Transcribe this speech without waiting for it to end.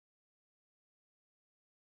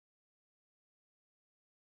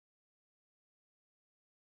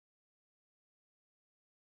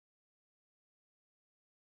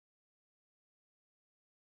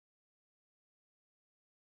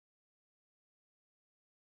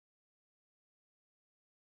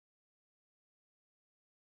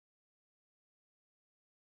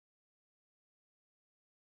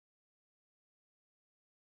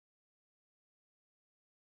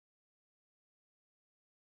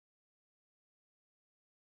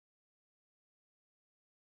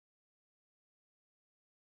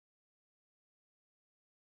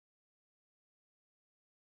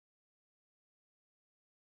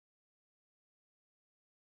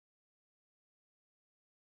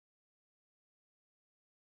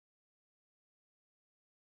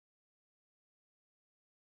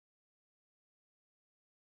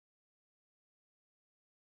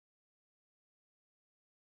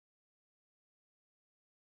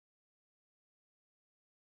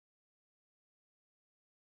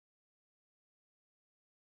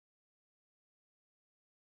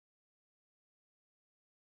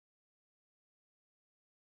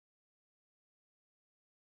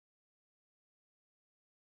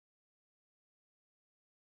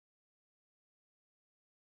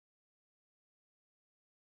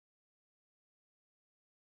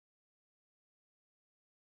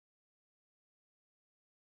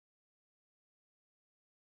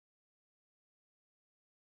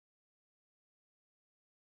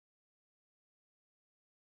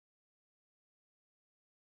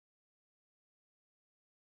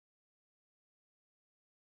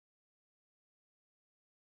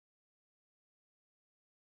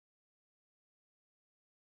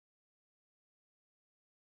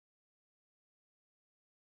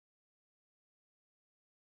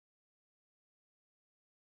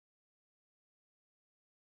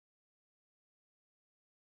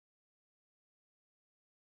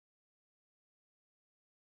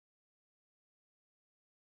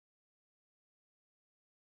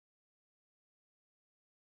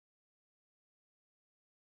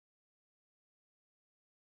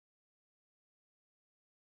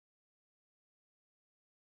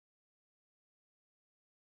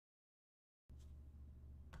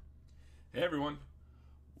Hey everyone,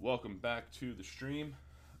 welcome back to the stream.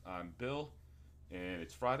 I'm Bill, and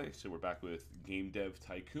it's Friday, so we're back with Game Dev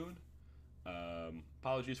Tycoon.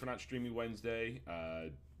 Apologies for not streaming Wednesday.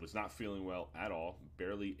 Was not feeling well at all.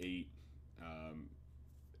 Barely ate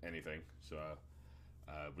anything, so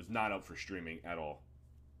was not up for streaming at all.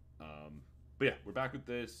 But yeah, we're back with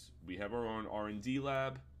this. We have our own R&D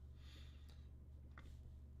lab.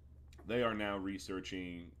 They are now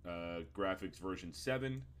researching graphics version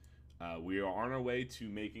 7. We are on our way to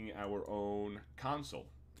making our own console.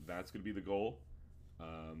 That's going to be the goal.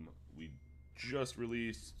 We just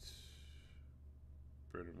released.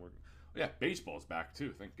 Yeah, baseball's back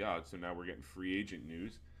too. Thank God. So now we're getting free agent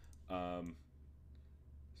news. So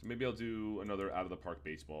maybe I'll do another out of the park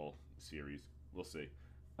baseball series. We'll see.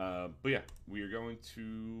 But yeah, we are going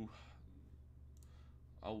to.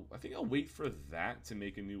 I think I'll wait for that to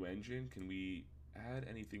make a new engine. Can we add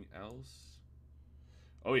anything else?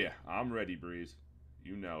 Oh yeah, I'm ready, Breeze.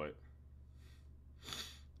 You know it.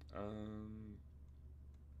 Um,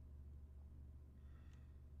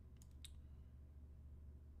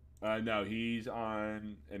 no, he's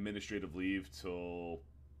on administrative leave till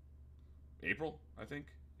April, I think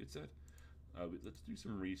it said. Let's do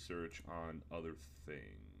some research on other things.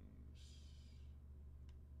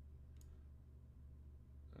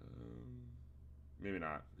 Um, Maybe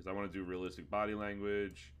not, because I want to do realistic body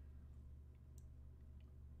language.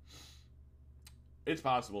 It's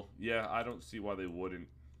possible. Yeah, I don't see why they wouldn't.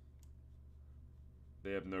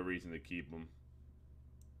 They have no reason to keep him.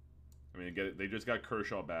 I mean, they just got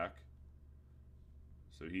Kershaw back,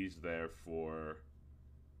 so he's there for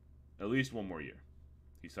at least one more year.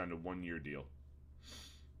 He signed a 1 year deal.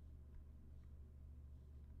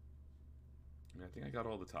 And I think I got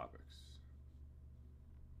all the topics.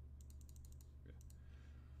 Yeah.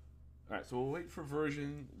 All right, so we'll wait for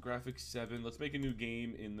version graphics 7. Let's make a new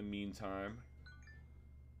game in the meantime.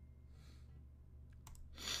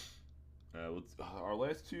 Our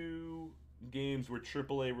last two games were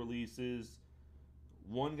AAA releases.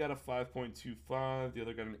 One got a 5.25, the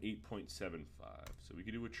other got an 8.75. So we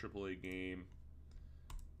could do a AAA game.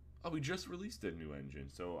 Oh, we just released a new engine,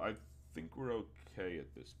 so I think we're okay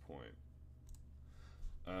at this point.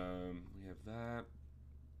 We have that.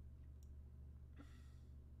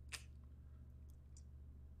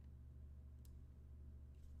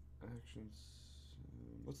 Actions.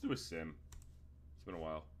 Let's do a sim. It's been a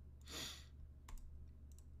while.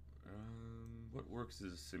 What works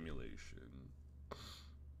as a simulation?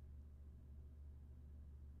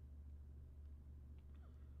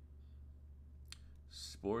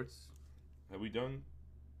 Sports? Have we done?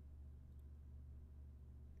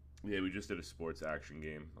 Yeah, we just did a sports action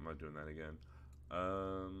game. I'm not doing that again.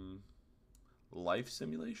 Life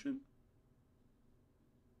simulation?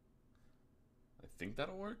 I think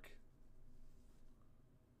that'll work.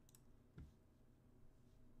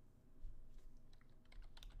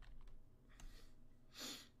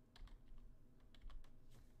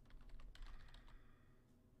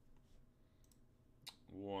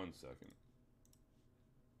 One second.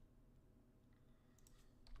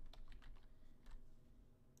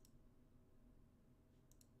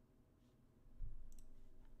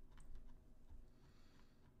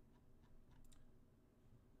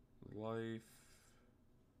 Life.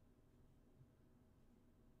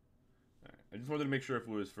 All right. I just wanted to make sure if it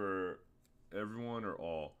was for everyone or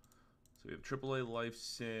all. So we have AAA Life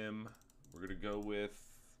Sim. We're gonna go with.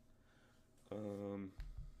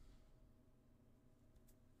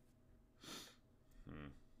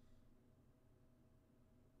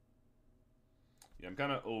 Yeah, I'm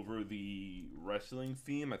kind of over the wrestling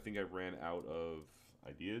theme. I think I ran out of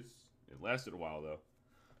ideas. It lasted a while though.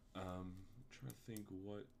 I'm trying to think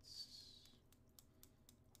what.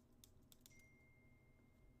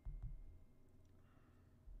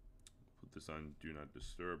 Put this on Do Not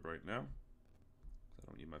Disturb right now. I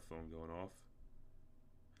don't need my phone going off.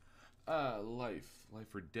 Life.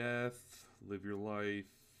 Life or death. Live your life.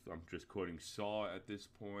 I'm just quoting Saw at this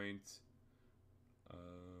point.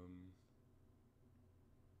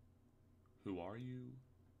 Who are you?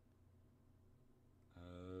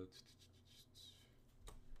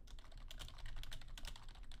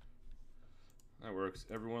 That works.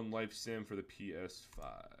 Everyone Life Sim for the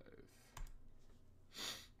PS5.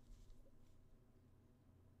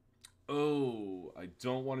 Oh, I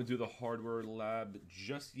don't want to do the hardware lab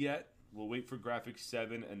just yet. We'll wait for graphics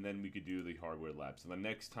 7 and then we could do the hardware lab. So the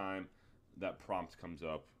next time that prompt comes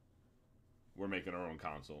up, we're making our own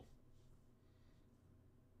console.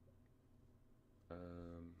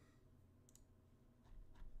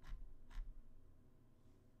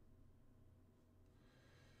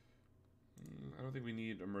 I don't don't think we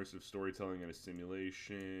need immersive storytelling in a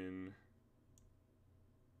simulation.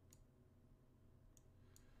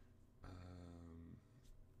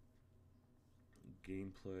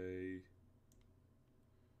 Gameplay.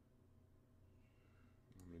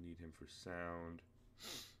 I'm gonna need him for sound.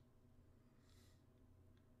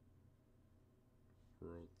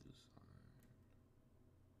 World design.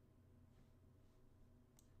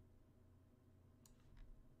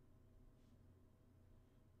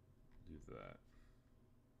 Do that.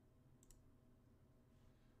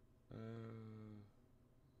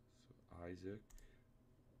 So Isaac.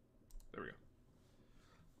 There we go.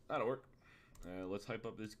 That'll work. Let's hype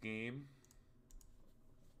up this game.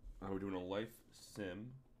 We're doing a life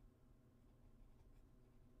sim.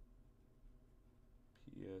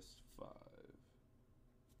 PS5.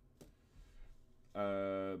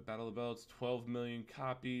 Battle of the Belts, 12 million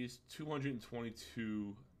copies,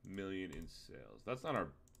 222 million in sales. That's not our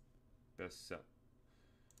best set.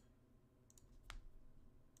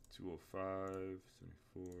 205,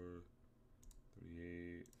 74,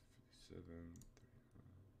 38, 57,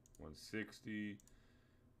 160,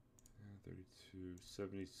 32,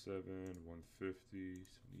 77, 150,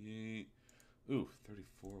 78. Ooh,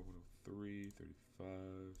 34, 103, 35,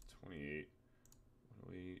 28,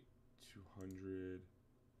 108, 200.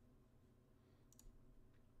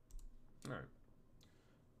 All right.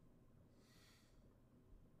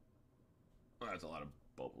 Well, that's a lot of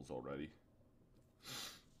bubbles already.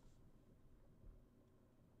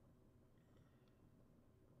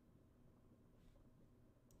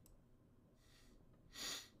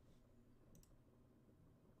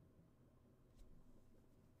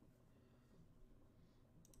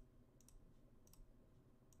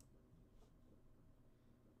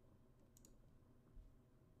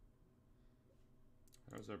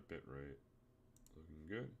 How's our bit rate? Looking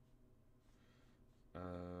good.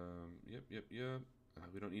 Yep.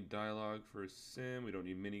 We don't need dialogue for a sim. We don't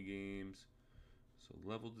need mini games. So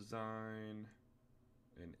level design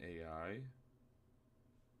and AI.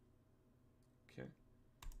 Okay.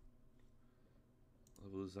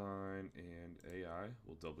 Level design and AI.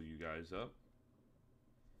 We'll double you guys up.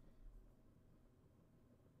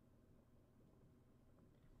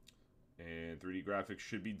 And 3D graphics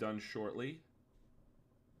should be done shortly.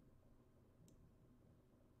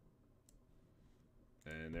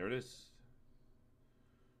 And there it is.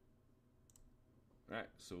 Alright,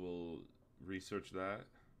 so we'll research that.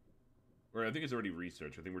 Or I think it's already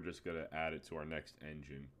researched. I think we're just going to add it to our next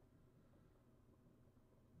engine.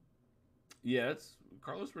 Yeah, it's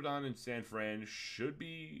Carlos Rodon and San Fran should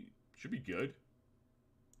be good.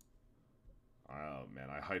 Oh man,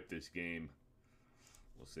 I hyped this game.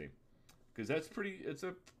 We'll see. Because it's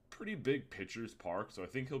a pretty big pitcher's park, so I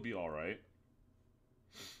think he'll be alright.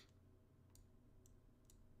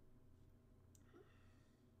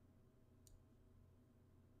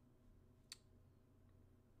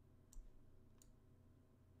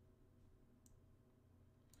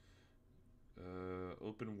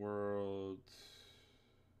 Open world.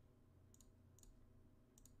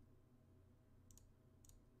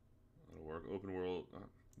 That'll work. Open world.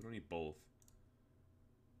 We don't need both.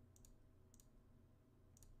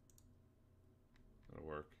 That'll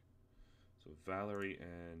work. So Valerie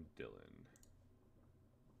and Dylan.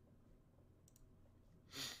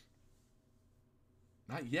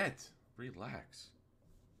 Not yet. Relax.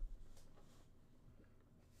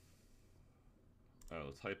 Alright,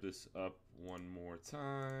 let's hype this up one more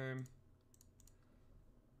time.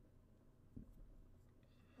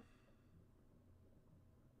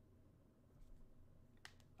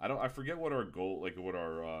 I forget what our goal, like what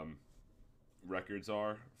our records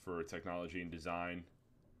are for technology and design.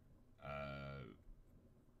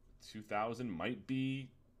 2000 might be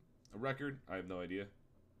a record. I have no idea.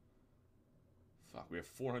 Fuck, we have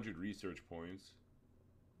 400 research points.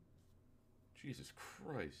 Jesus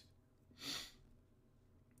Christ.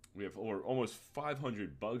 We have almost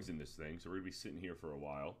 500 bugs in this thing, so we're going to be sitting here for a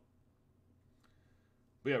while.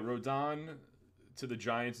 But yeah, Rodon to the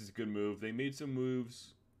Giants is a good move. They made some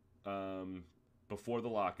moves before the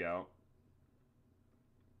lockout.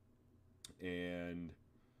 And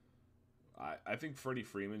I think Freddie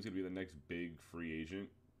Freeman's going to be the next big free agent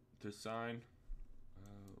to sign.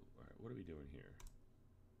 All right, what are we doing here?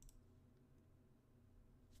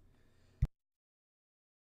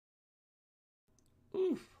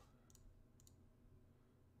 Oof.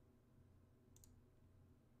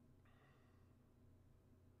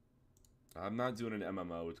 I'm not doing an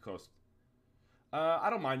MMO. It costs... I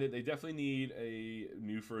don't mind it. They definitely need a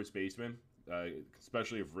new first baseman,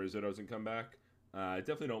 especially if Rizzo doesn't come back. I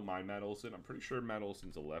definitely don't mind Matt Olson. I'm pretty sure Matt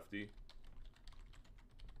Olson's a lefty.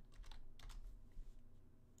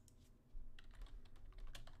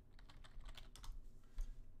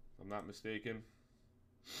 not mistaken.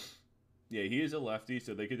 Yeah, he is a lefty,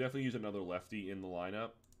 so they could definitely use another lefty in the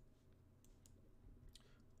lineup.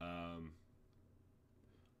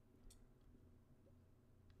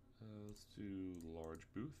 Let's do large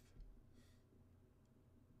booth.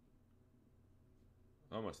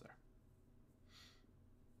 Almost there.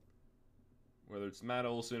 Whether it's Matt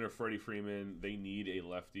Olson or Freddie Freeman, they need a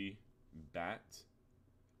lefty bat.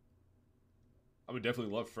 I would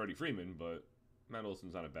definitely love Freddie Freeman, but Matt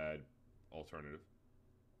Olson's not a bad alternative.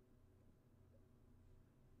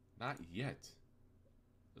 Not yet.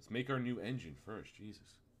 Let's make our new engine first.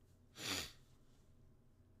 Jesus.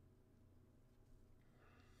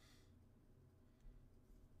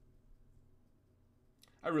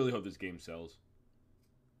 I really hope this game sells.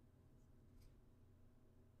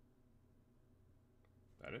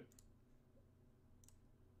 That it?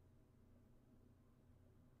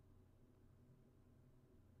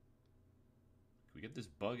 Can we get this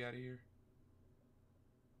bug out of here?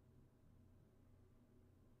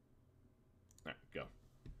 Alright, go.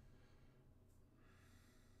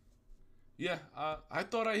 Yeah, I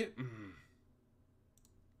thought I hit...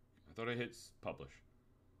 I thought I hit publish.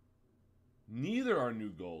 Neither are new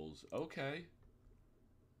goals. Okay.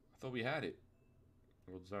 I thought we had it.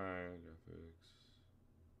 World design, graphics.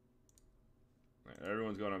 Right,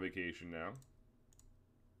 everyone's going on vacation now.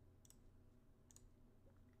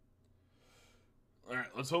 Alright,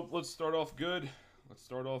 let's start off good. Let's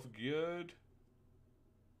start off good.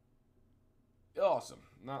 Awesome.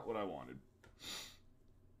 Not what I wanted.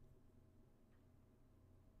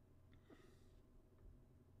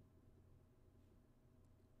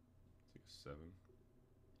 Take a 7.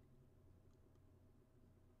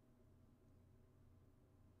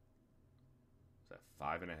 Is that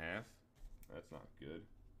 5.5? That's not good.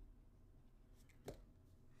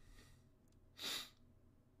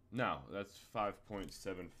 No, that's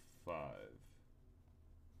 5.75.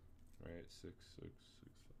 Right, 6, 6, 6,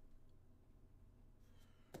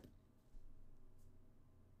 5.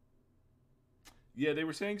 Yeah, they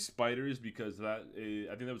were saying spiders because that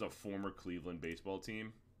I think that was a former Cleveland baseball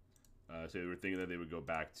team. So they were thinking that they would go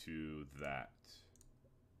back to that.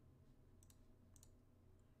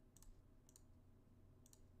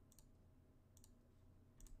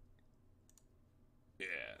 Yeah,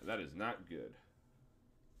 that is not good.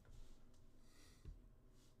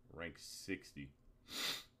 Rank 60.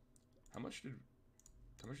 How much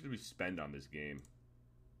did we spend on this game?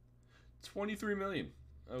 23 million.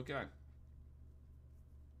 Okay.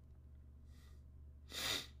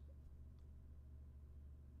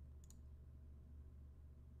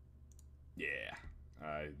 Yeah,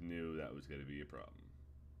 I knew that was going to be a problem.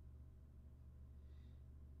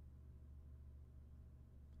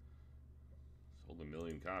 Sold 1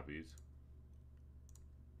 million copies.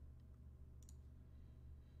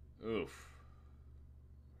 Oof.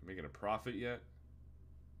 Making a profit yet?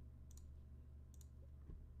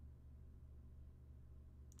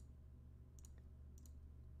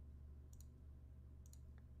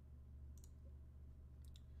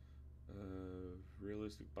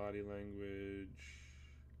 Realistic body language.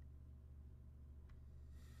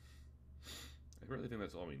 I really think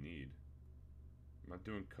that's all we need. I'm not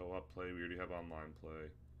doing co-op play. We already have online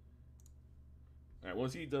play. Alright,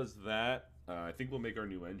 once he does that, I think we'll make our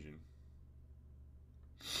new engine.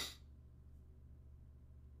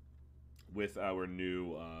 With our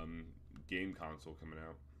new game console coming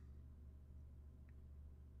out.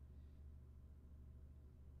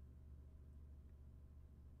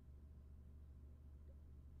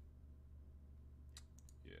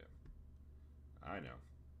 Yeah. I know.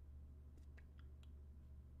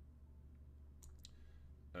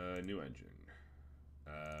 New engine.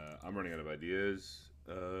 I'm running out of ideas.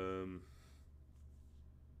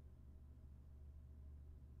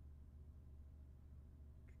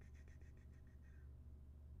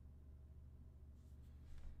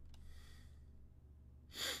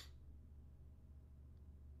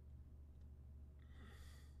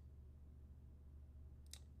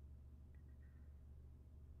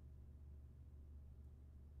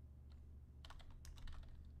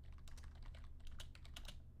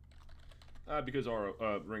 Because our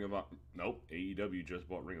Ring of Honor... Nope, AEW just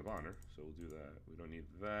bought Ring of Honor, so we'll do that. We don't need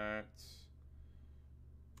that.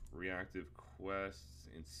 Reactive quests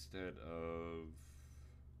instead of...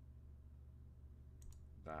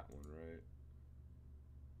 that one, right?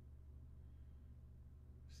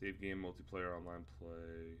 Save game, multiplayer, online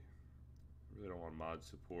play. Really don't want mod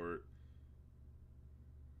support.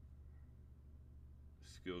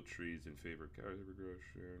 Skill trees and favorite character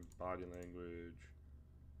progression. Body language.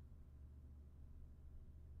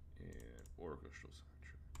 And orchestral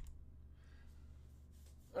soundtrack.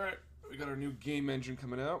 Alright, we got our new game engine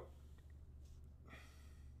coming out.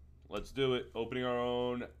 Let's do it. Opening our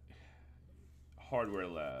own hardware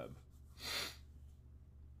lab.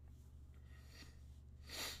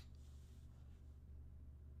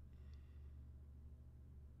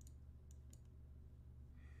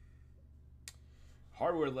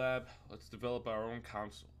 Hardware lab, let's develop our own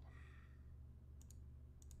console.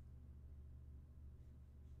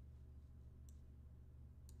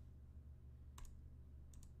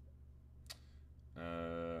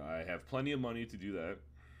 I have plenty of money to do that.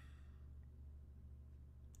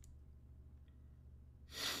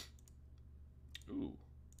 Ooh.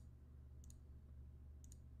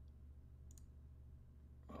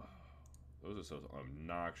 Oh, those are so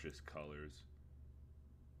obnoxious colors.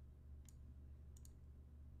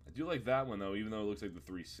 I do like that one though, even though it looks like the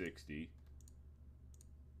 360.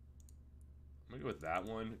 I'm gonna go with that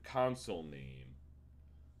one. Console name.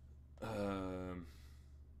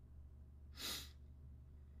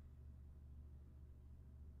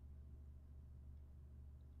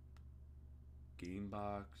 Game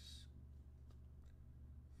box.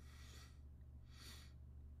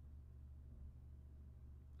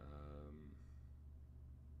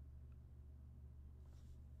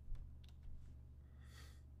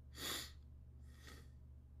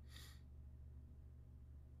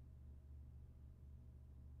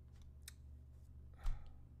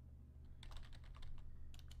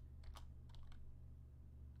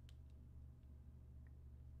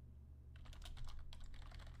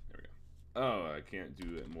 There we go. Oh, I can't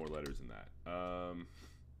do more letters than that. There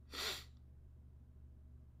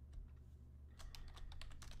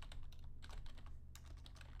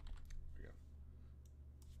we go.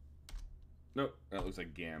 Nope, that looks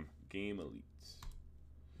like GAM. Game Elite.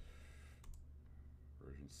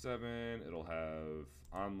 Version 7. It'll have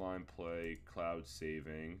online play, cloud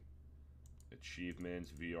saving,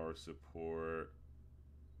 achievements, VR support,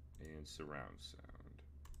 and surround sound.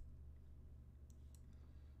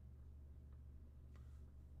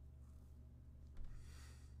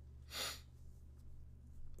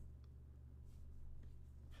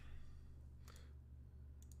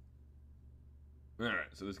 Alright,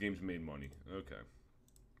 so this game's made money. Okay.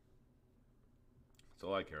 That's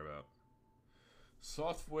all I care about.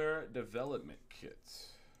 Software development kit.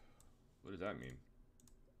 What does that mean?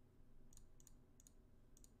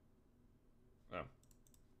 Oh.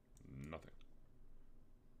 Nothing.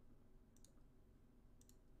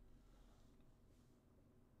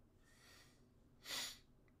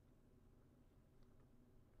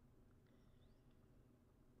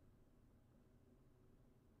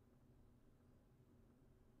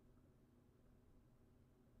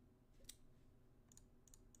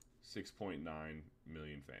 $6.9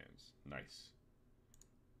 million fans. Nice.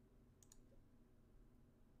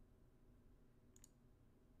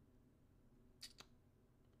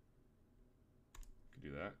 Could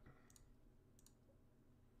do that.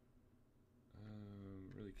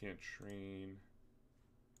 Really can't train.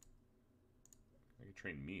 I could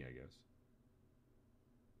train me, I guess.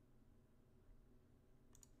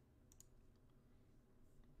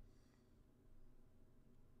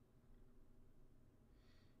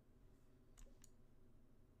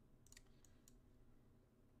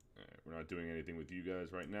 Alright, we're not doing anything with you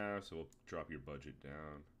guys right now, so we'll drop your budget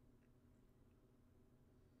down.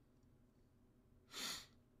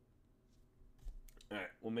 Alright,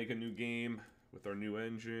 we'll make a new game with our new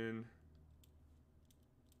engine.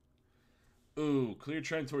 Ooh, clear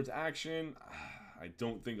trend towards action. I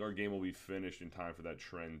don't think our game will be finished in time for that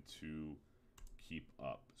trend to keep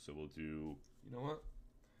up. So we'll do, you know what?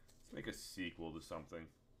 Let's make a sequel to something.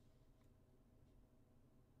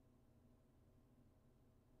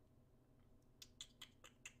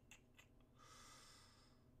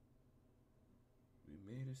 We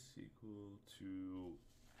made a sequel to...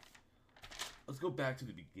 Let's go back to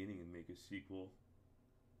the beginning and make a sequel.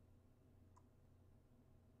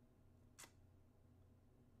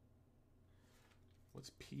 What's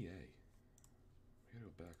PA? We gotta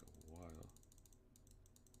go back a while.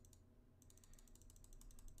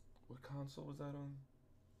 What console was that on?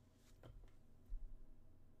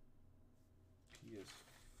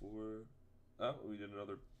 PS4. Oh, we did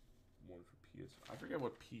another one for PS. I forget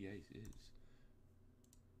what PA is.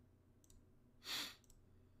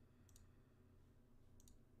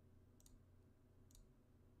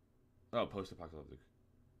 Oh, post-apocalyptic.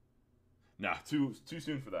 Nah, too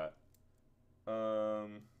soon for that.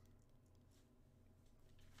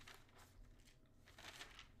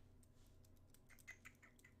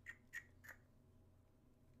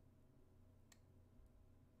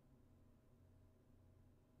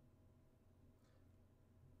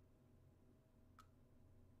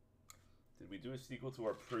 Did we do a sequel to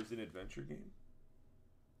our prison adventure game?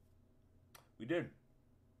 We did.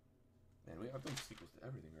 Man, I've done sequels to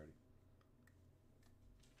everything already.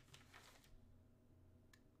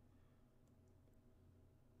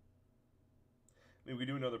 Maybe we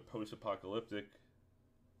do another post-apocalyptic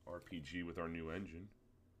RPG with our new engine.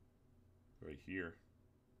 Right here.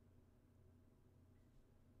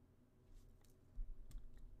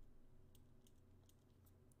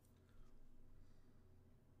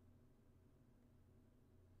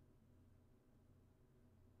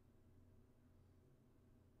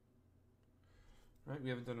 Right, we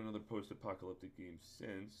haven't done another post-apocalyptic game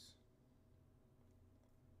since.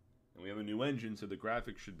 And we have a new engine, so the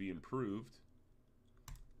graphics should be improved.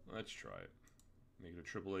 Let's try it. Make it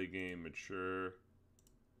a AAA game, mature.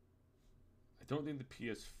 I don't think the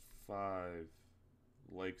PS5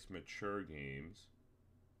 likes mature games.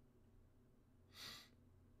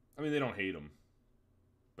 I mean, they don't hate them,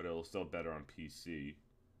 but it'll still better on PC.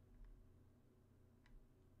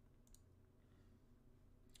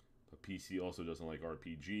 But PC also doesn't like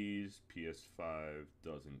RPGs. PS5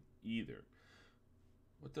 doesn't either.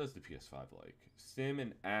 What does the PS5 like? Sim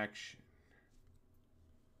and action.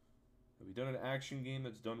 Have we done an action game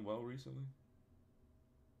that's done well recently?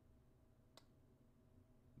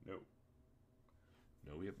 No.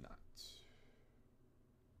 No, we have not. So,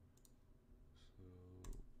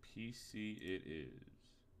 PC it is.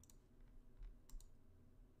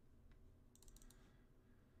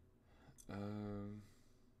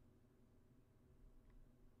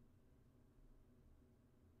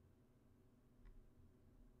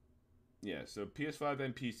 Yeah, so PS5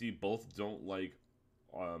 and PC both don't like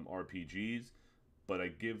RPGs, but I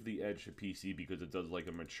give the edge to PC because it does like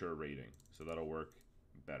a mature rating, so that'll work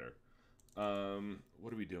better.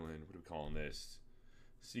 What are we doing? What are we calling this?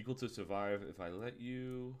 Sequel to Survive If I Let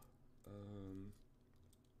You.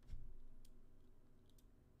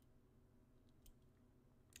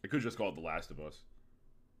 I could just call it The Last of Us.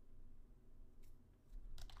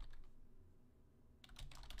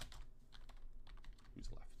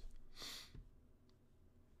 Who's left?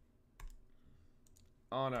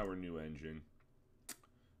 On our new engine.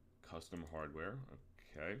 Custom hardware.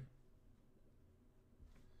 Okay.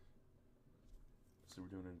 So we're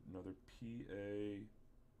doing another PA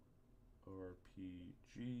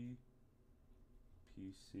RPG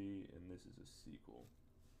PC, and this is a sequel.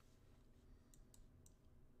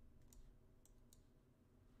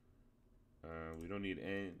 We don't need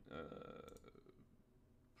any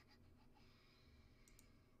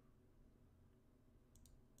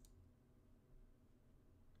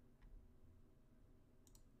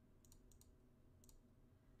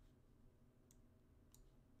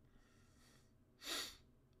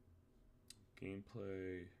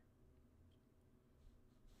gameplay.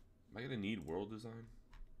 Am I gonna need world design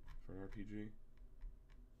for an RPG?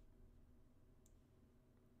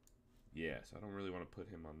 Yeah, so I don't really want to put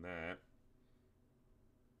him on that.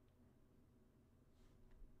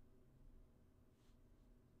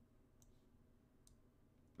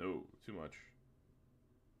 No, too much.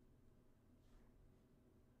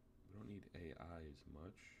 We don't need AI as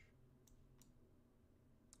much,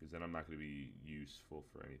 because then I'm not going to be useful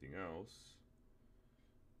for anything else.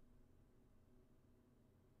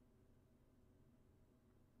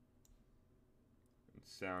 And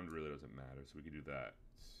sound really doesn't matter, so we can do that.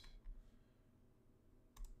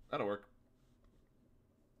 That'll work.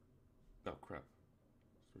 Oh, crap.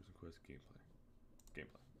 Stories and quests, gameplay.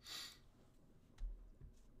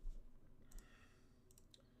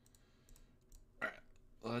 Alright,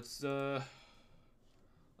 let's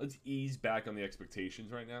ease back on the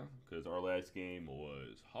expectations right now, because our last game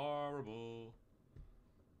was horrible.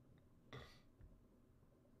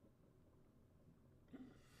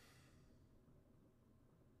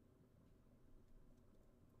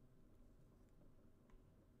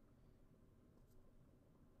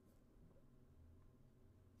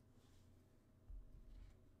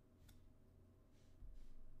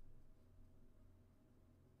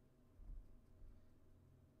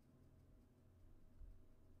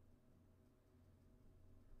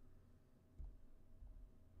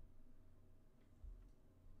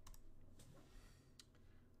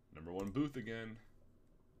 Number one booth again.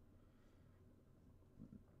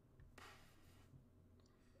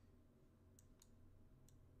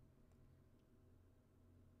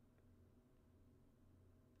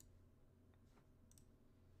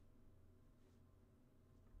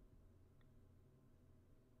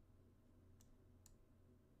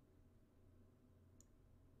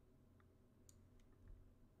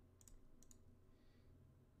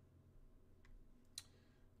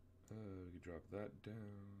 We can drop that down.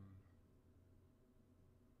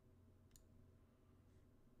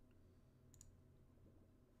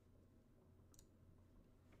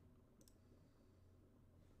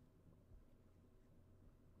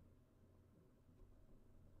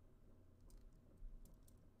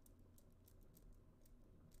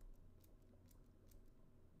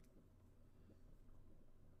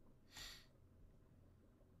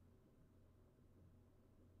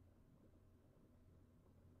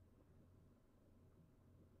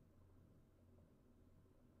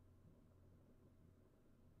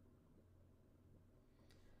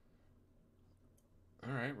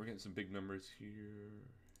 Alright, we're getting some big numbers here.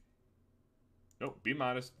 Nope, be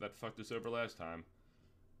modest. That fucked us over last time.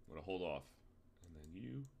 I'm gonna hold off. And then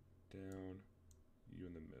you, down, you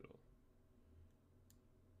in the middle.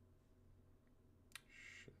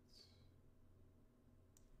 Shit.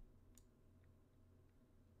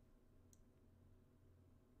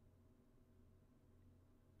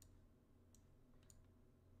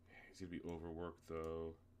 He's gonna be overworked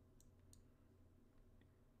though.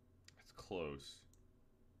 It's close.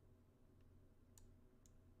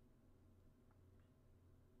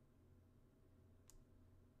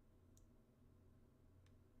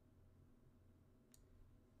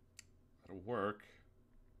 That'll work.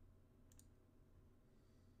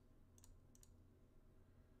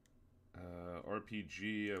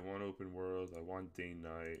 RPG, I want open world, I want day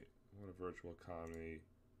night, I want a virtual comedy,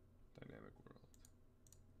 dynamic world.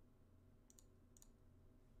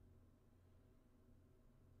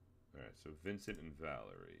 Alright, so Vincent and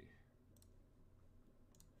Valerie.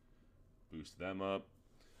 Boost them up.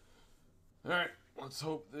 Alright, let's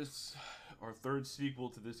hope this, our third sequel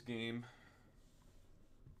to this game,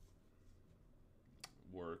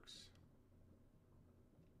 works.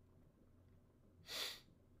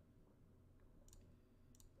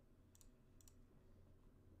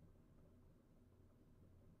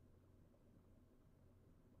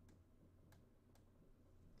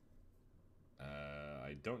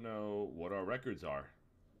 I don't know what our records are.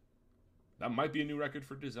 That might be a new record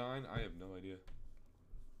for design. I have no idea.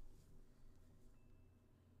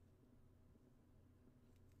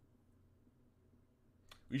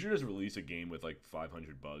 We should just release a game with like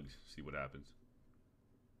 500 bugs. See what happens.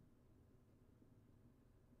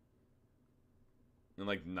 And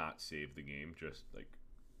like not save the game. Just like...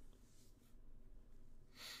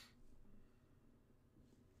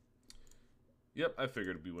 Yep, I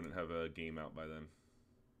figured we wouldn't have a game out by then.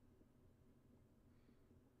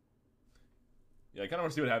 Yeah, I kind of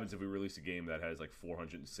want to see what happens if we release a game that has like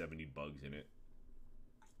 470 bugs in it.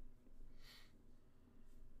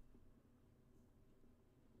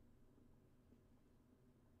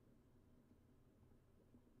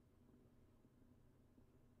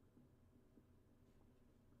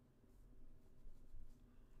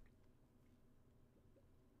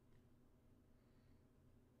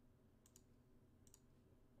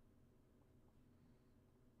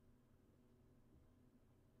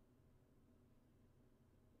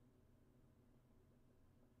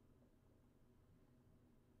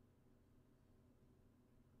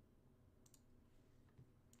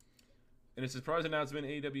 In a surprise announcement,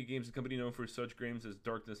 AEW Games, a company known for such games as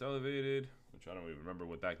Darkness Elevated, which I don't even remember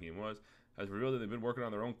what that game was, has revealed that they've been working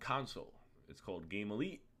on their own console. It's called Game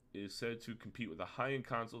Elite. It is said to compete with the high-end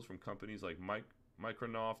consoles from companies like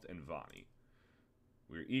Microsoft and Vani.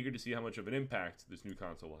 We're eager to see how much of an impact this new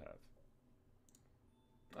console will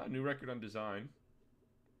have. New record on design.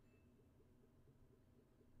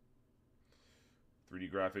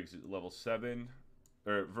 3D graphics at level 7.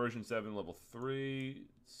 Or version 7, level 3.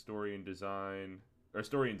 Story and design, or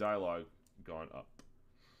story and dialogue gone up.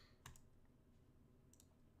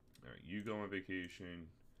 Alright, you go on vacation.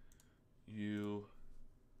 You.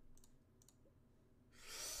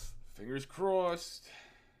 Fingers crossed.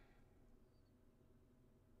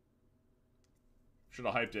 Should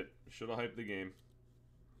have hyped it. Should have hyped the game.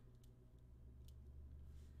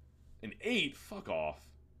 An 8? Fuck off.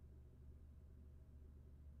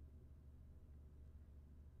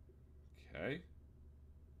 Okay.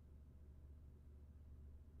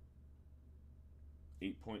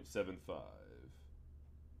 8.75.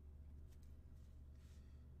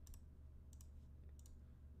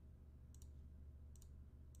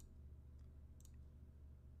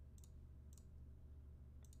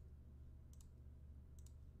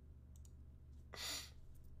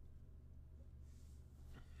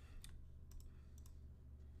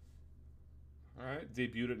 Alright,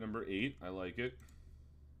 debuted at number 8. I like it.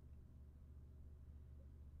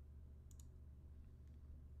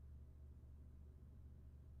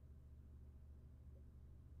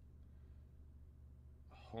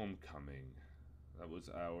 Homecoming. That was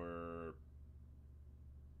our...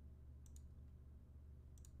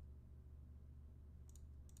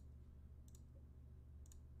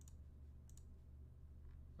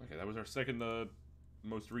 Okay, that was our second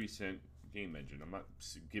most recent game engine. I'm not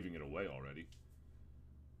giving it away already.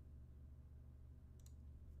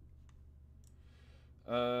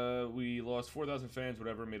 We lost 4,000 fans,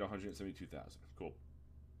 whatever, made 172,000. Cool.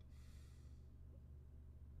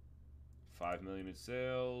 5 million in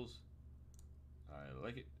sales. I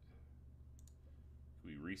like it. Can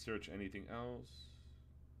we research anything else?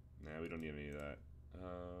 Nah, we don't need any of that.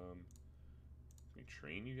 Can we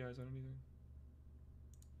train you guys on anything?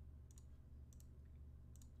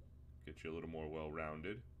 Get you a little more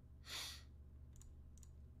well-rounded.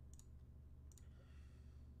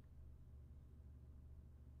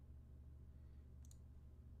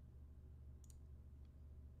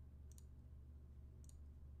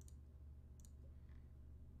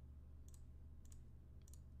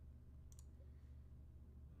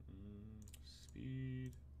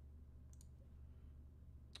 Speed.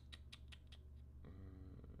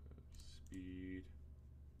 Speed.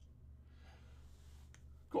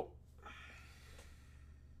 Cool.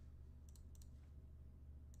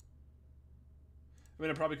 I mean,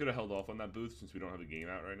 I probably could have held off on that booth since we don't have a game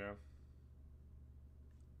out right now.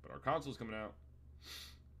 But our console's coming out.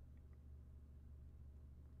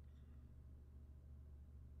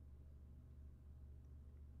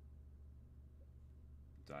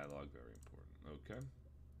 Dialogue, very important. Okay.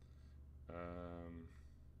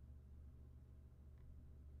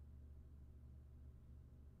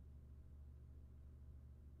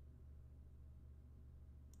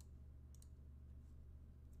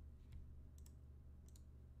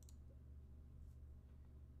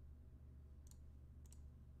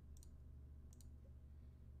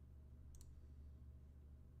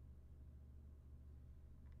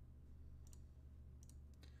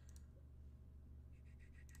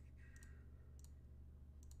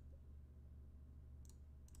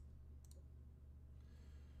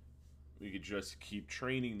 We could just keep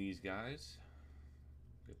training these guys.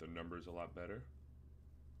 Get their numbers a lot better.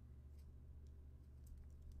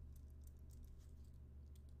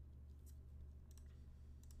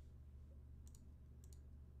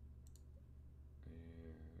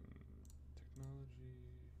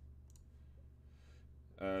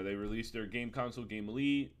 They released their game console, Game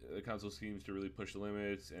Elite. The console seems to really push the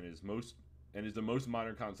limits and is the most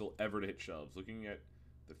modern console ever to hit shelves. Looking at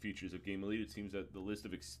the features of Game Elite, it seems that the list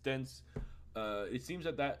of the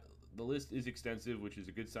list is extensive, which is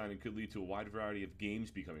a good sign and could lead to a wide variety of games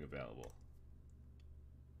becoming available.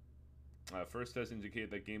 First tests indicate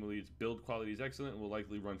that Game Elite's build quality is excellent and will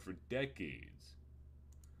likely run for decades.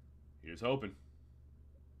 Here's hoping.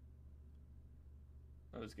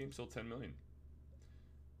 Oh, this game sold 10 million.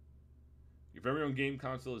 Your very own game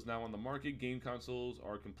console is now on the market. Game consoles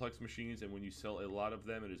are complex machines, and when you sell a lot of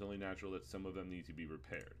them, it is only natural that some of them need to be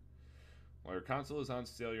repaired. While your console is on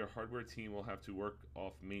sale, your hardware team will have to work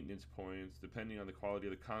off maintenance points. Depending on the quality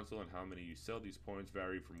of the console and how many you sell, these points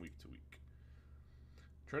vary from week to week.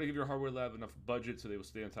 Try to give your hardware lab enough budget so they will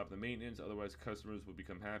stay on top of the maintenance. Otherwise, customers will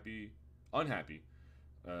become unhappy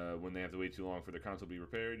when they have to wait too long for their console to be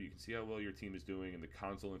repaired. You can see how well your team is doing in the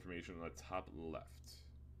console information on the top left.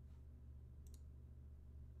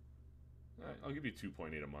 Alright, I'll give you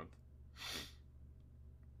 2.8 a month.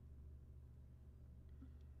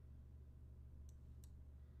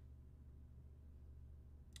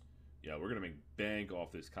 Yeah, we're gonna make bank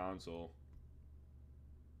off this console.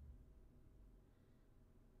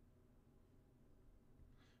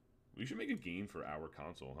 We should make a game for our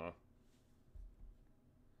console, huh?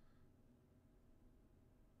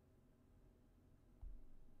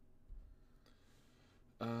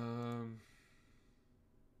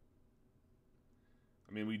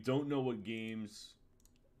 I mean, we don't know what games.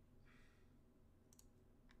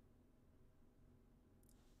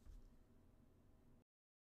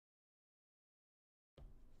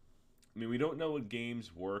 I mean, we don't know what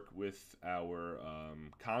games work with our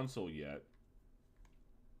console yet.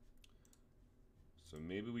 So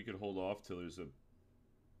maybe we could hold off till there's a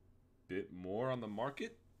bit more on the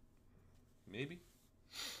market. Maybe.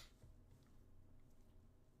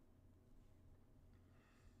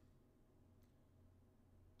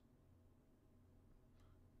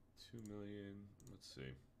 $2 million. Let's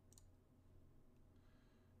see.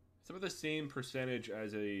 It's about the same percentage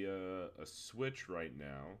as a Switch right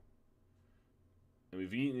now. And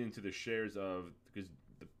we've eaten into the shares of, because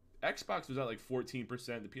the Xbox was at like 14%,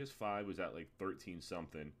 the PS5 was at like 13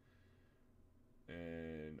 something.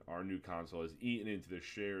 And our new console has eaten into the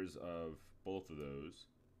shares of both of those.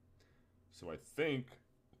 So I think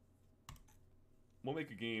we'll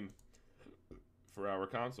make a game for our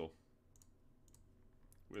console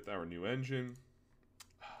with our new engine.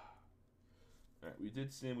 Alright, we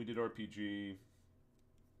did Sim, we did RPG.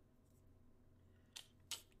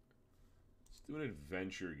 Let's do an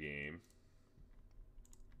adventure game.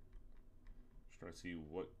 Just trying to see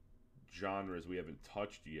what genres we haven't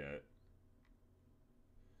touched yet.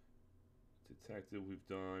 Detective we've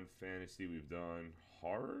done, fantasy we've done,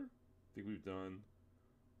 horror? I think we've done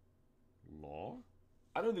law?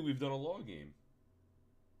 I don't think we've done a law game.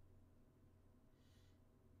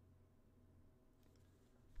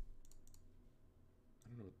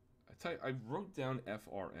 I wrote down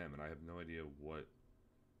FRM and I have no idea what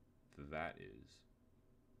that is.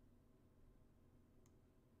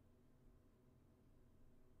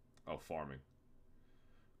 Oh, farming.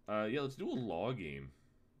 Yeah, let's do a law game.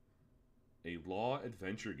 A law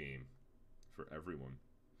adventure game for everyone.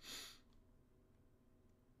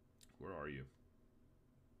 Where are you?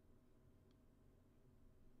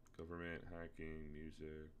 Government, hacking,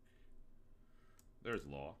 music. There's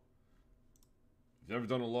law. We've never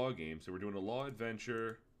done a law game, so we're doing a law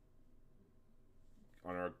adventure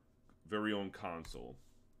on our very own console.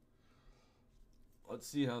 Let's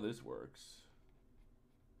see how this works.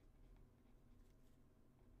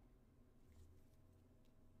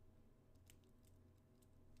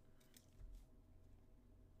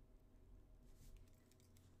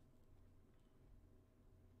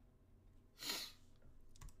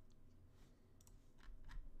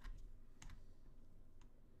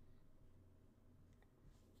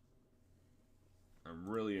 I'm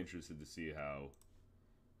really interested to see how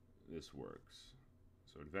this works.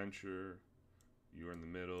 So adventure, you're in the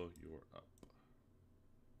middle, you're up.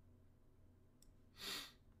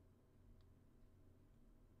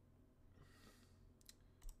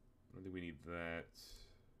 I don't think we need that.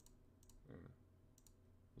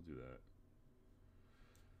 We'll do that.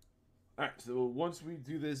 Alright, so once we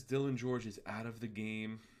do this, Dylan George is out of the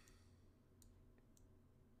game.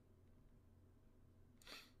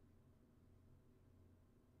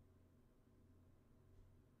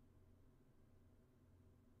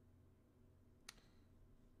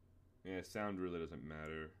 Yeah, sound really doesn't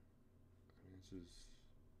matter. I mean, this is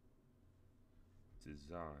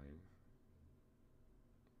design.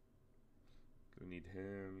 Gonna need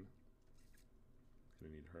him.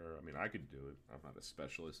 Gonna need her. I mean, I could do it. I'm not a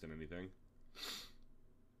specialist in anything.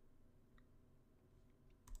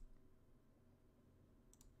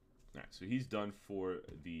 Alright, so he's done for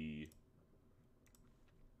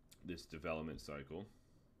this development cycle.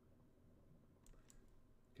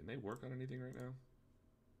 Can they work on anything right now?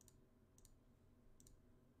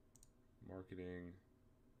 Marketing.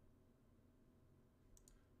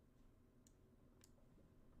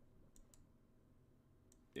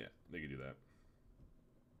 Yeah, they could do that.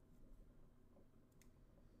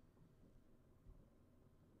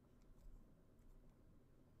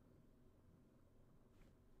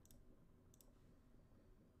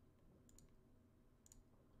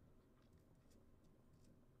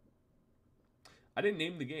 I didn't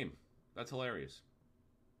name the game. That's hilarious.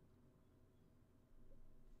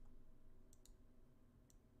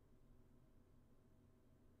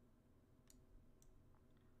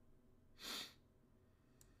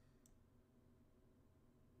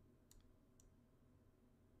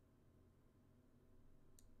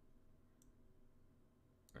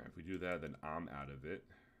 All right, if we do that, then I'm out of it.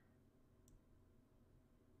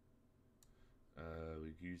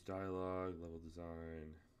 We use dialogue, level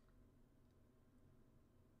design.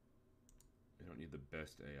 We don't need the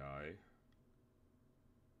best AI.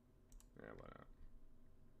 Yeah, why not?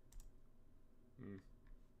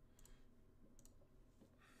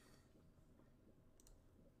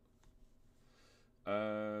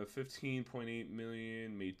 15.8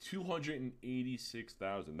 million, made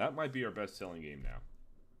 286,000. That might be our best-selling game now.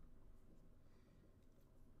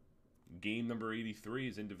 Game number 83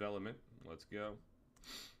 is in development. Let's go.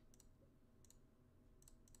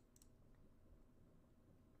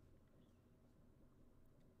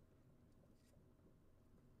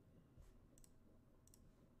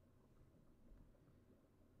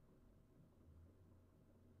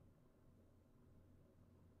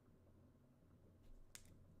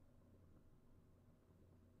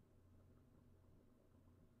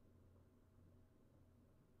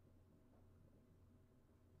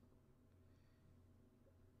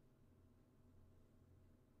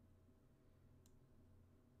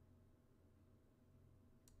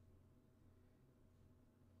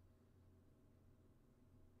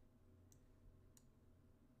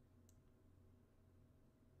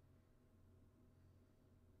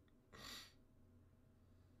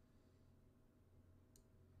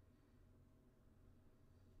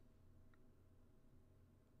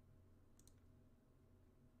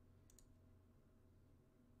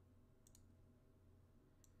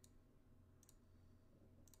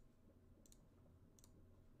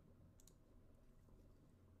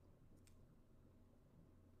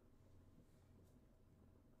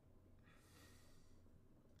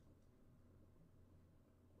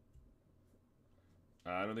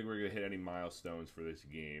 I don't think we're going to hit any milestones for this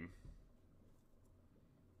game.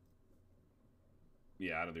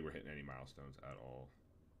 Yeah, I don't think we're hitting any milestones at all.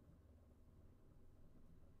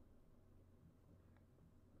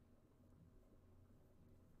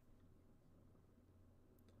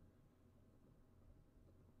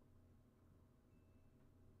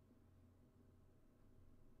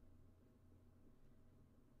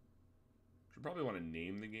 Probably want to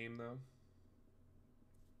name the game though.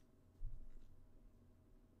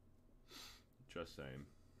 Just saying.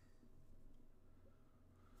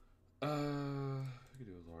 I could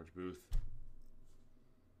do a large booth.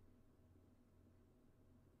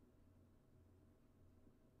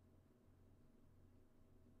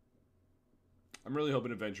 I'm really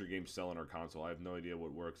hoping adventure games sell on our console. I have no idea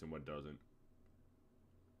what works and what doesn't.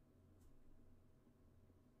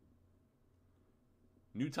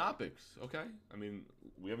 New topics. Okay. I mean,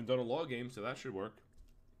 we haven't done a law game, so that should work.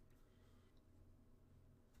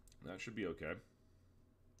 That should be okay.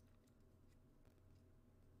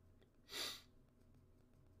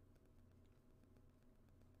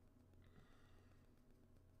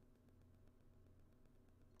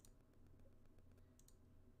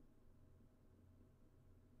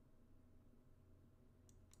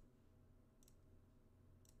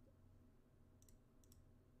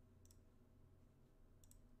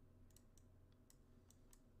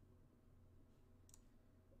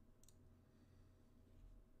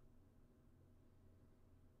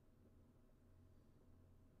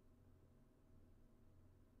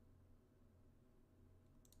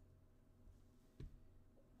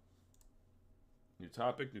 New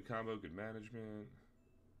topic, new combo, good management.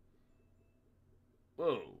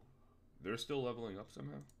 Whoa. They're still leveling up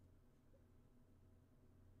somehow?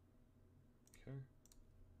 Okay.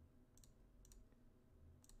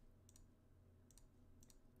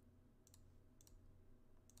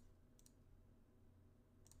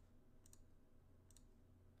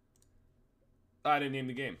 I didn't name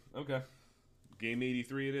the game. Okay. Game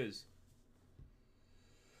 83 it is.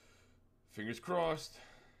 Fingers crossed.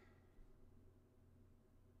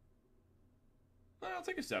 I'll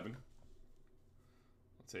take a 7.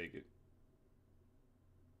 I'll take it.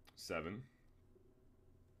 7.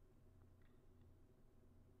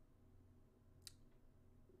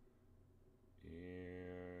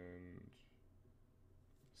 And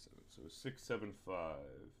 7. So 6, 7, 5.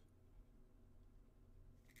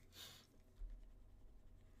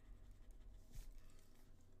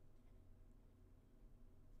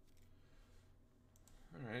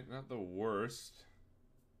 Alright, not the worst.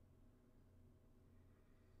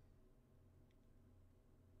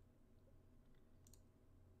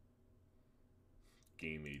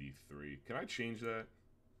 Game 83. Can I change that?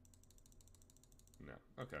 No.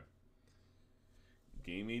 Okay.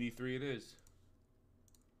 Game 83 it is.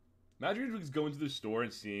 Imagine just going to the store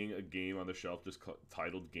and seeing a game on the shelf just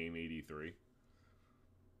titled Game 83.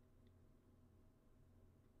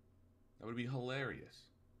 That would be hilarious.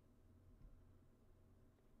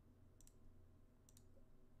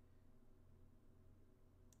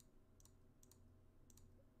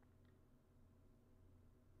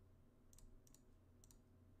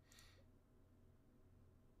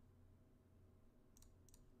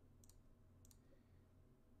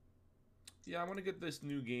 Yeah, I want to get this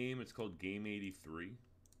new game. It's called Game 83.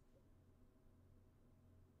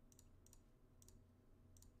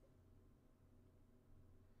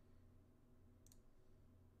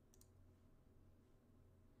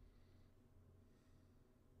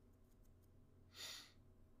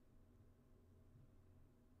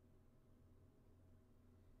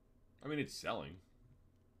 I mean, it's selling.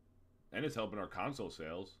 And it's helping our console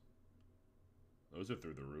sales. Those are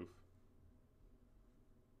through the roof.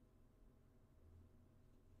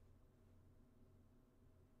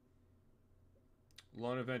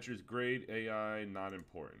 Lawn Adventures, great. AI, not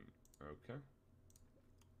important. Okay.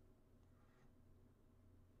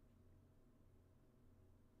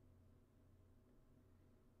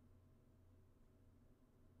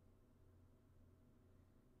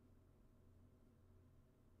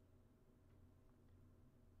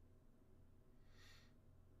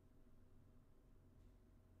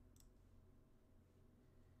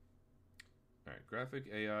 Alright, graphic,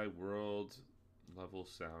 AI, world, level,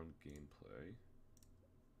 sound, gameplay.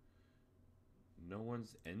 No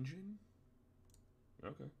one's engine?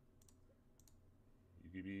 Okay. You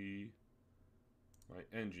could be my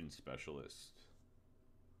engine specialist.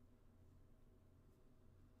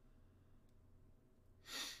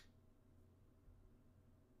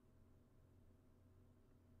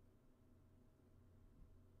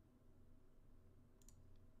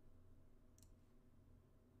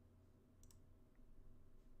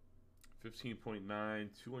 $15.9,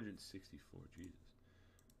 264. Jesus.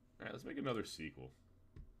 All right, let's make another sequel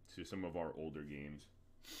to some of our older games.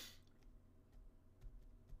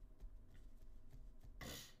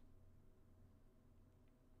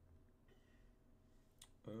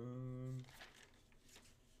 All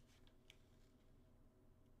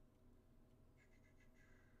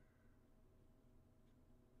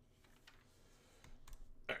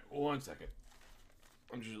right, 1 second.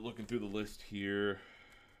 I'm just looking through the list here.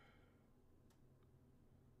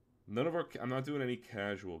 None of our... I'm not doing any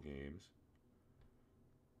casual games.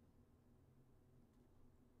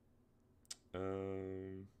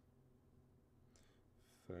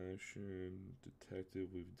 Fashion, detective,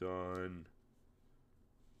 we've done.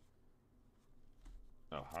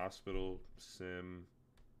 Oh, hospital, sim.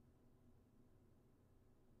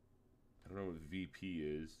 I don't know what VP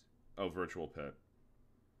is. Oh, virtual pet.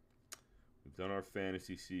 We've done our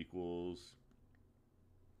fantasy sequels.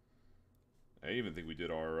 I even think we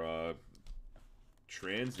did our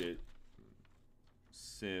transit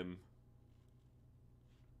sim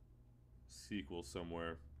sequel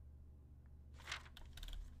somewhere.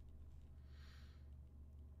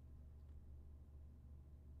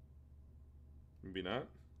 Maybe not.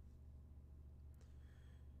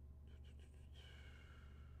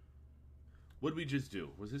 What did we just do?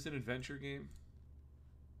 Was this an adventure game?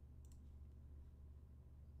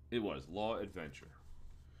 It was. Law Adventure.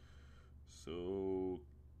 So...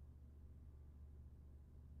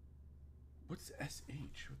 what's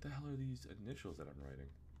SH? What the hell are these initials that I'm writing?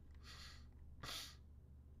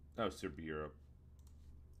 Oh, superhero.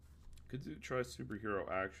 Could try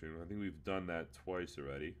superhero action. I think we've done that twice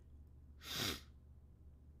already.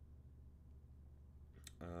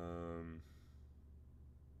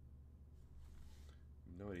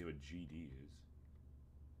 No idea what GD is.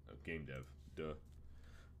 Oh, game dev. Duh.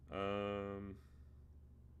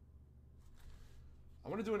 I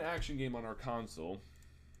want to do an action game on our console.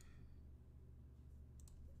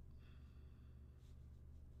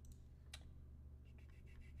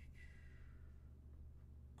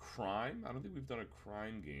 Crime? I don't think we've done a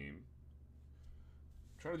crime game.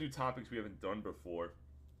 I'm trying to do topics we haven't done before.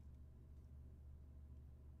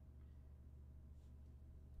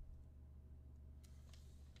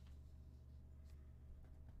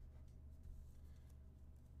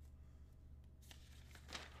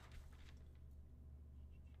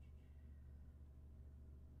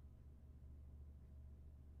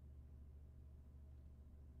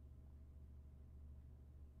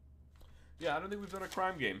 Yeah, I don't think we've done a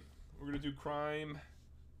crime game. We're gonna do crime.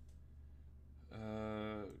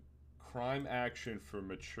 Crime action for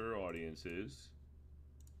mature audiences.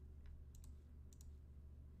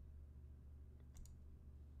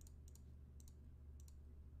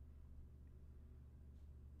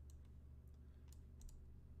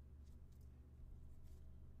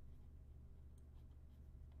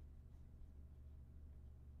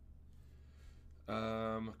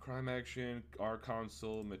 Crime action, our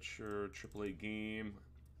console, mature, AAA game.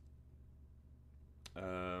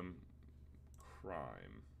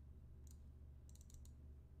 Crime.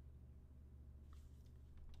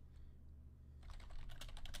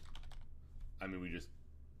 I mean, we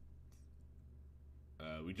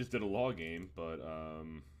just did a law game, but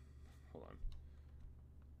hold on.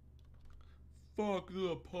 Fuck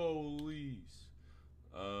the police.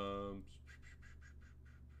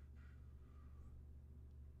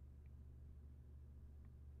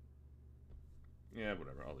 Yeah,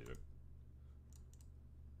 whatever. I'll leave it.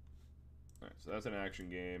 All right, so that's an action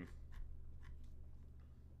game.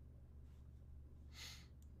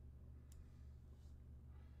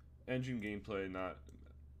 Engine gameplay, not...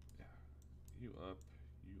 You up,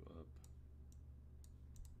 you up.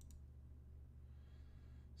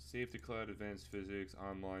 Safety cloud, advanced physics,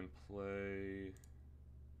 online play.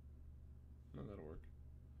 No, that'll work.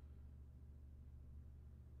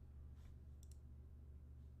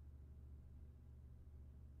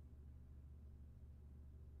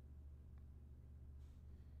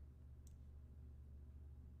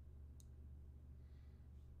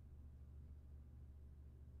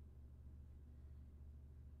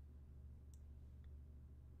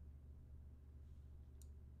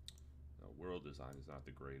 No, world design is not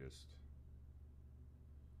the greatest.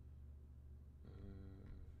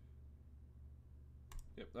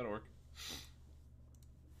 Yep, that'll work.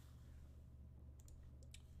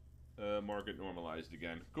 Market normalized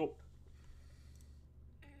again. Cool.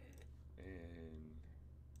 And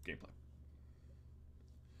gameplay.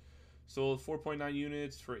 Sold 4.9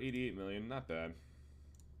 units for 88 million. Not bad.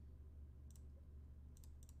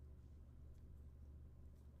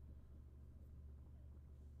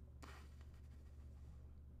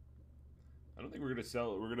 I don't think we're gonna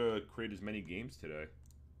sell it. We're gonna create as many games today. I'm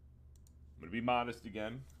gonna be modest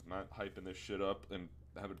again. I'm not hyping this shit up and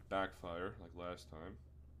have it backfire like last time.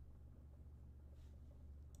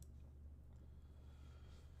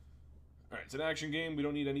 Alright, it's an action game. We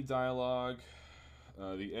don't need any dialogue.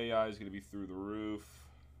 The AI is gonna be through the roof.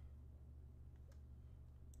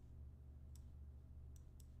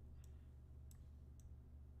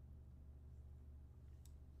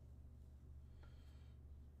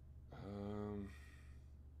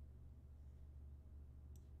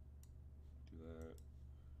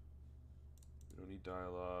 need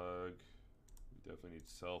dialogue. We definitely need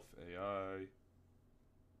self AI.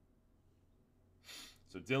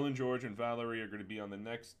 So Dylan, George, and Valerie are going to be on the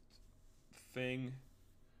next thing.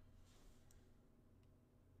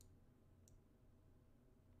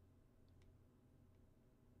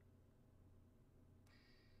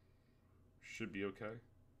 Should be okay.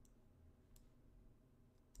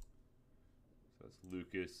 So that's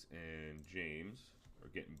Lucas and James are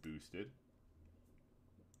getting boosted.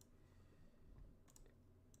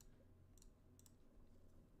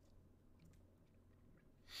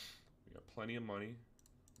 We got plenty of money.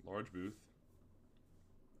 Large booth.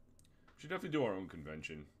 We should definitely do our own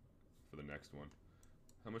convention for the next one.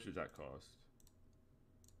 How much does that cost?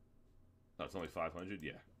 Oh, it's only 500?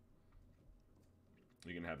 Yeah.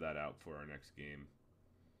 We can have that out for our next game.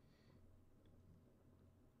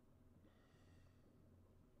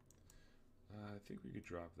 I think we could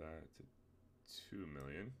drop that to 2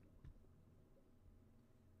 million.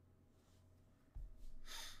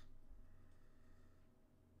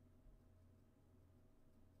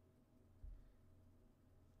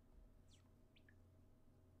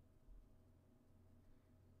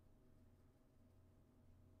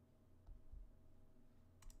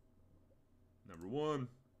 Number one.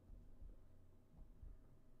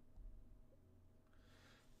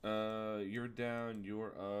 You're down,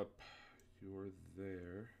 you're up, you're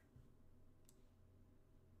there.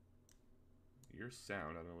 You're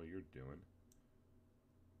sound, I don't know what you're doing.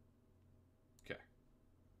 Okay.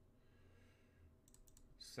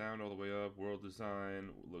 Sound all the way up, world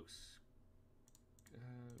design looks...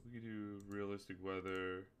 we could do realistic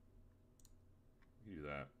weather. We can do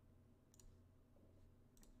that.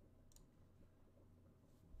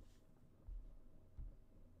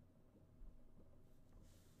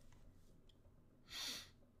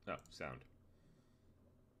 Oh, sound.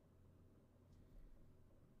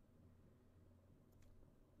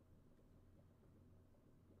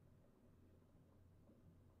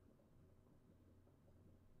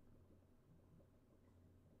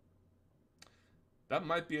 That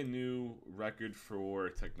might be a new record for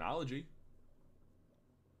technology.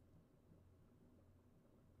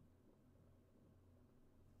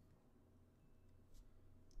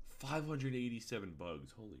 $587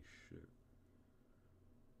 bugs. Holy shit.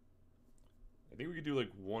 I think we could do like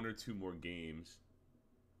 1 or 2 more games.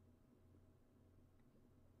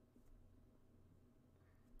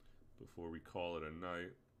 Before we call it a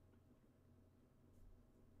night.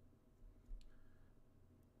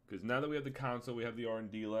 Because now that we have the console, we have the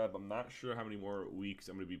R&D lab, I'm not sure how many more weeks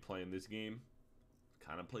I'm going to be playing this game.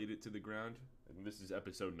 Kind of played it to the ground. I think this is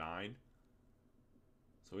episode 9.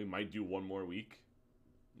 So we might do 1 more week.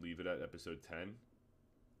 Leave it at episode 10.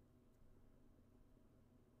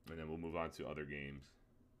 And then we'll move on to other games.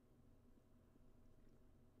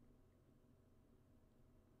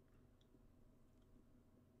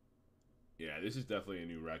 Yeah, this is definitely a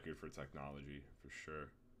new record for technology, for sure.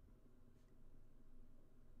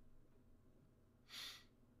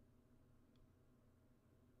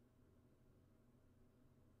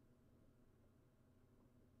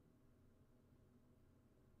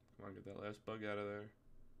 Come on, get that last bug out of there.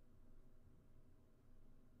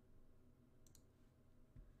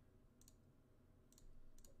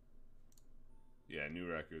 Yeah,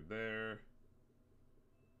 new record there.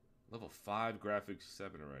 Level 5, graphics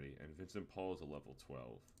 7 already. And Vincent Paul is a level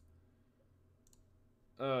 12.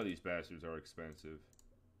 Oh, these bastards are expensive.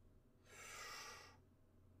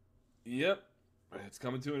 Yep. It's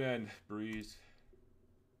coming to an end, Breeze.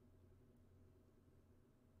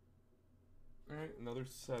 Alright, another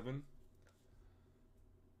 7.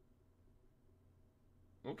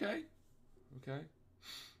 Okay. Okay.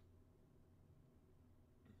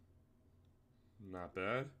 Not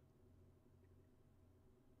bad.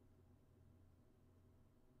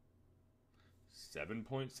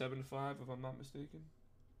 $7.75, if I'm not mistaken.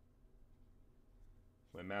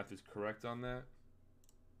 My math is correct on that.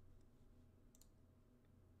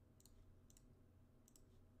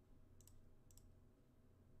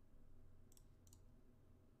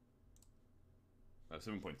 Oh,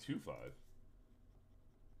 7.25.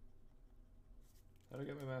 How did I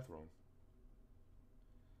get my math wrong?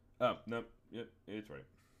 Oh, no. Yep, it's right.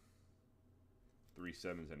 3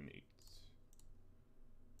 7s and an 8.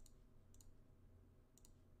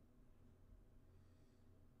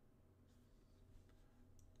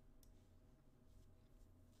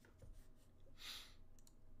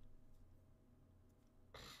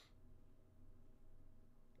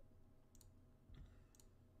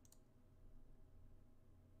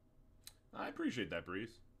 I appreciate that,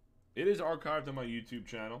 Breeze. It is archived on my YouTube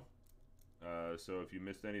channel. So if you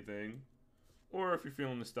missed anything, or if you're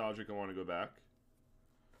feeling nostalgic and want to go back,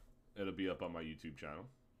 It'll be up on my YouTube channel.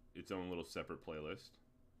 Its own little separate playlist.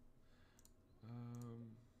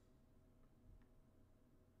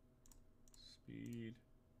 Speed.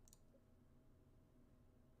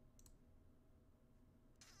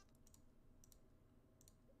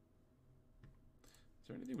 Is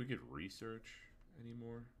there anything we could research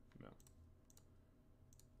anymore? No.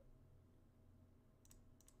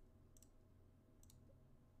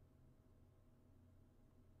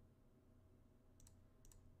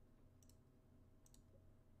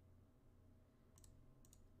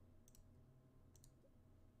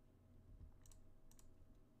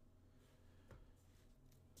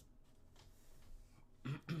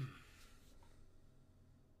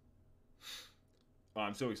 Oh,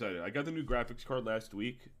 I'm so excited. I got the new graphics card last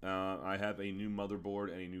week. I have a new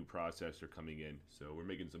motherboard and a new processor coming in. So we're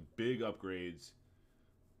making some big upgrades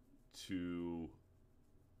to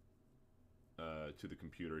the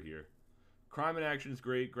computer here. Crime and action is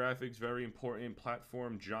great. Graphics, very important.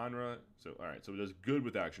 Platform, genre. So, all right. So it does good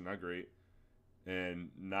with action, not great. And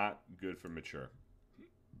not good for mature.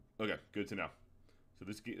 Okay, good to know. So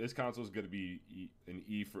this console is going to be an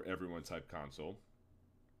E for everyone type console.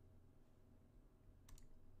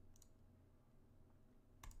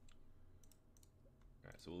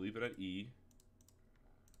 So we'll leave it at E.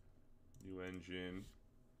 New engine.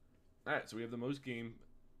 Alright, so we have the most game.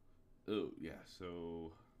 Oh, yeah,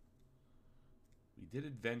 so we did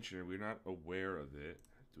adventure. We're not aware of it.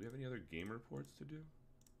 Do we have any other game reports to do?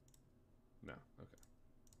 No, okay.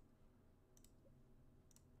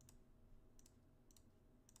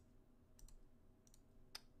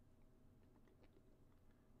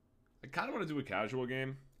 I kind of want to do a casual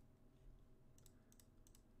game.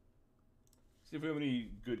 See if we have any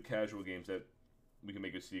good casual games that we can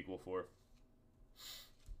make a sequel for.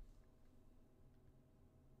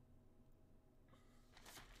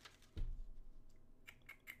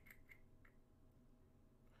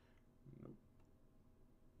 Nope.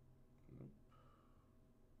 Nope.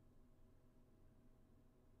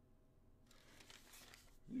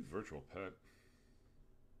 New virtual pet.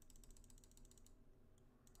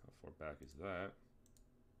 How far back is that?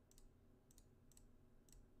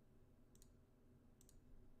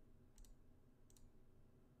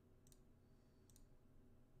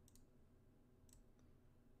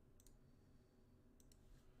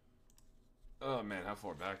 Oh man, how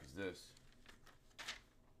far back is this?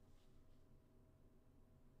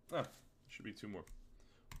 Ah, should be two more.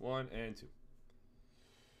 1 and 2. So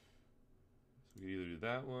we can either do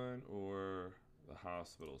that one or the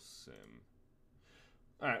hospital sim.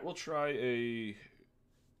 Alright, we'll try a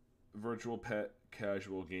virtual pet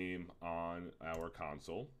casual game on our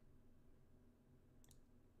console.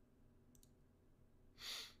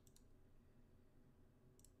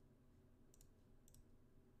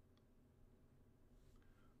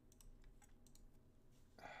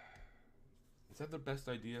 Is that the best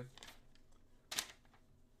idea?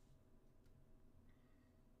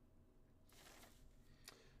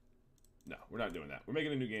 No, we're not doing that. We're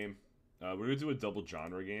making a new game. We're going to do a double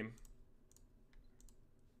genre game.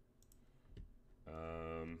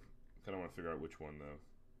 Kind of want to figure out which one, though.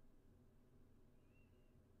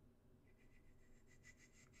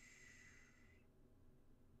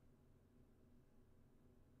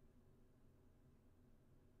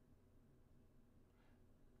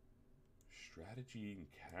 Strategy and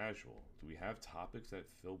casual. Do we have topics that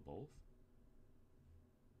fill both?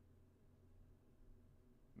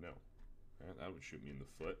 No. That would shoot me in the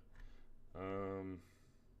foot.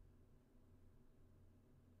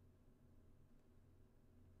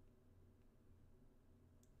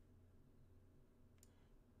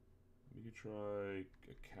 We could try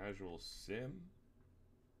a casual sim.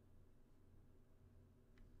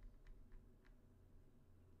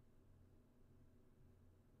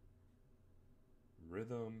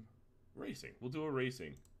 Rhythm. Racing. We'll do a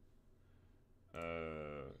racing.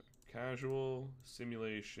 Casual,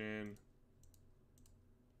 simulation,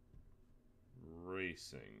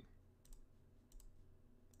 racing.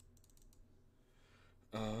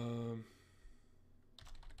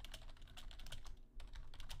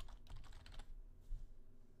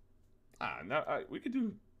 Now we could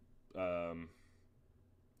do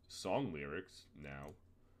song lyrics now.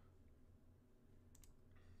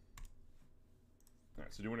 All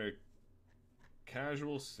right, so doing a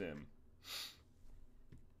casual sim.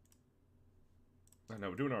 No,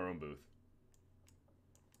 we're doing our own booth.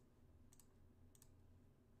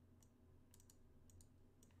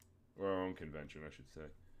 Or our own convention, I should say.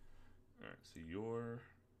 Alright, so you're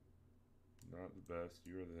not the best.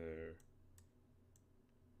 You're there.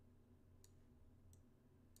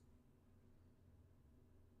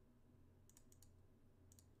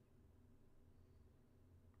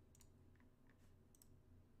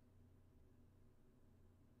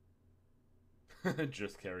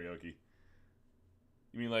 Just karaoke.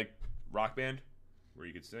 You mean like rock band? Where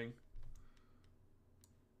you could sing?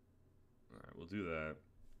 Alright, we'll do that.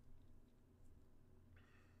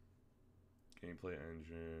 Gameplay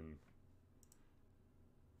engine.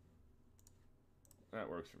 That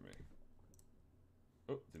works for me.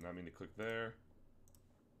 Oh, did not mean to click there.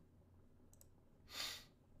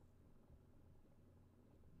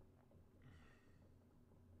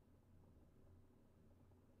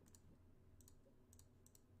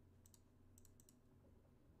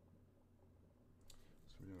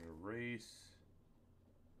 So we're doing a race.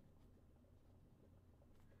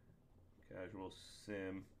 Casual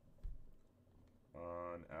sim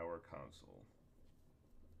on our console.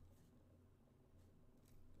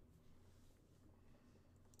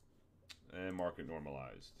 And market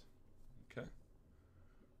normalized. Okay.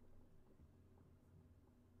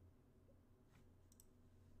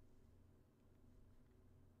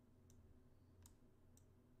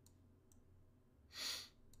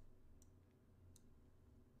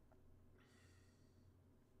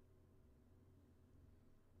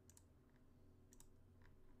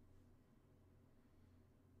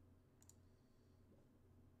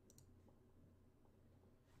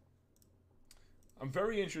 I'm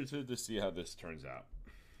very interested to see how this turns out.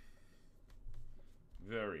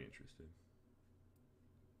 Very interested.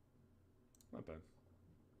 Not bad.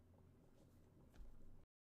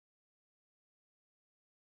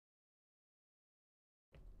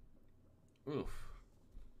 Oof.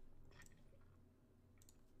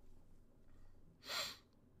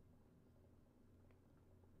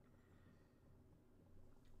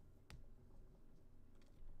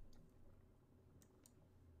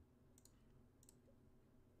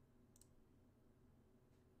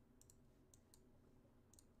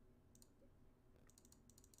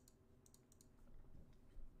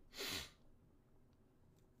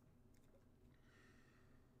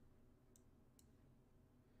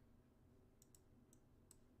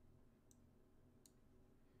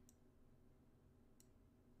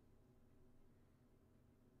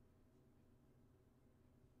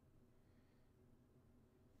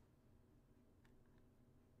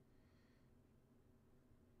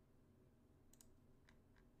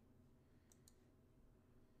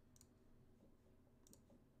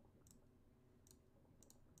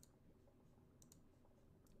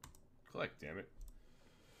 Collect, damn it.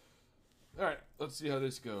 Alright, let's see how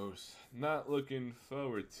this goes. Not looking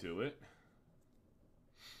forward to it.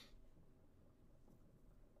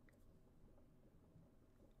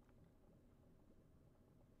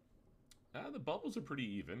 The bubbles are pretty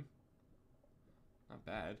even. Not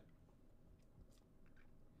bad.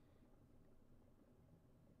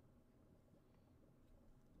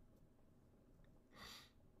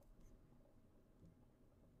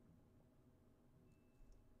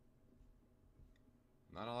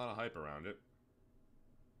 Not a lot of hype around it.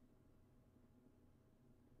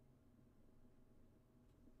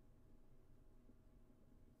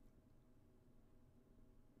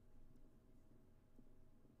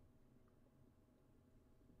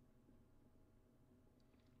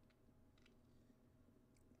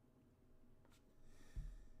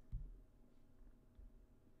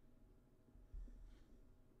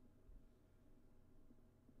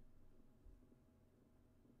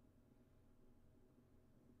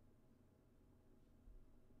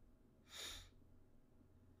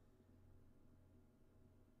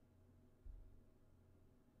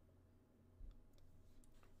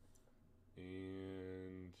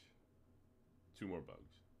 And 2 more bugs.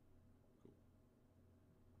 Cool.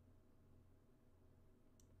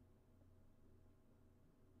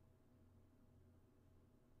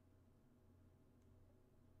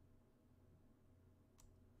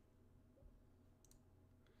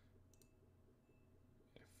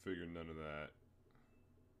 I figured none of that.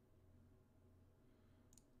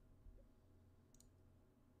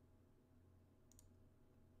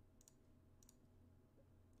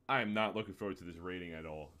 I am not looking forward to this rating at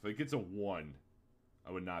all. If it gets a 1,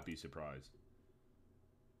 I would not be surprised.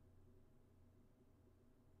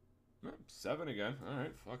 7 again.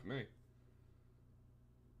 Alright, fuck me.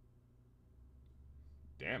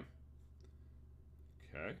 Damn.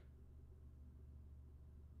 Okay.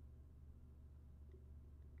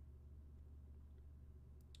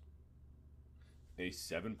 A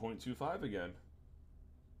 7.25 again.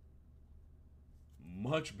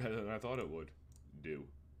 Much better than I thought it would do.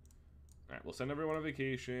 Alright, we'll send everyone on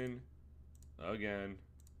vacation. Again.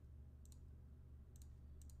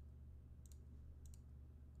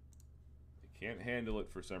 They can't handle it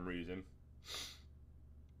for some reason.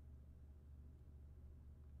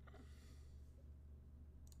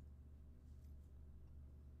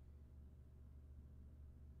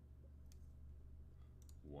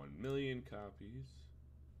 1,000,000 copies.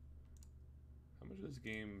 How much does this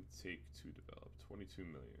game take to develop? 22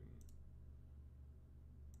 million.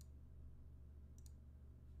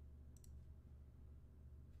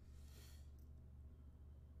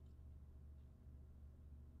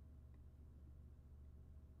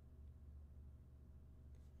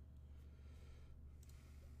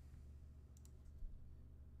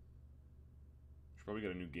 Should probably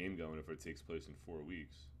get a new game going if it takes place in 4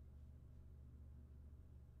 weeks.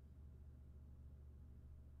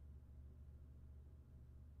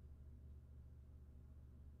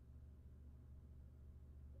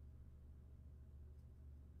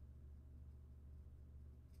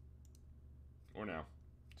 Or now.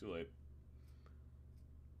 Too late.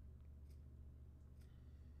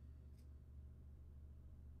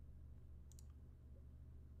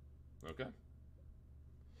 Okay.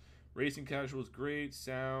 Racing casual is great.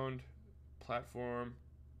 Sound. Platform.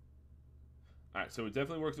 Alright, so it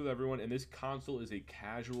definitely works with everyone. And this console is a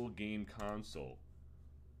casual game console.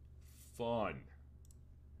 Fun.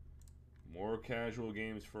 More casual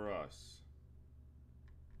games for us.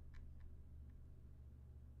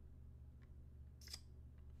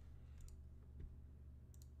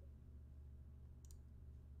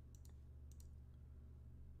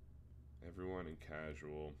 Everyone in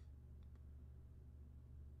casual.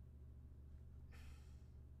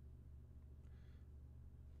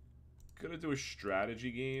 Gonna do a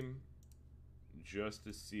strategy game just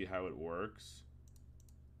to see how it works.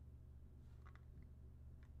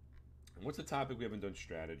 And what's the topic we haven't done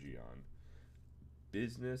strategy on?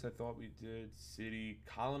 Business, I thought we did. City.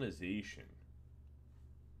 Colonization.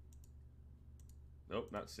 Nope,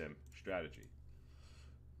 not sim. Strategy.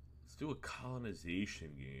 Let's do a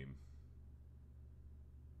colonization game.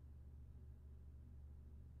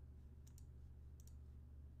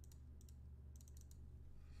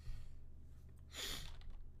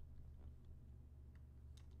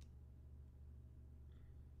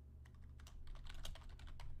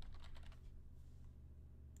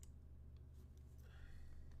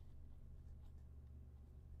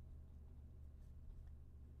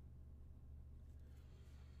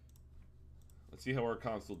 Let's see how our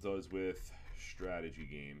console does with strategy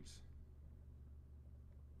games.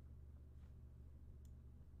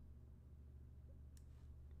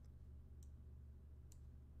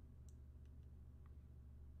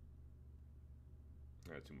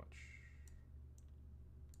 Not too much.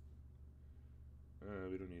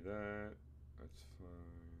 We don't need that. That's fine.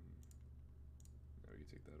 Now we can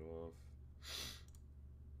take that off.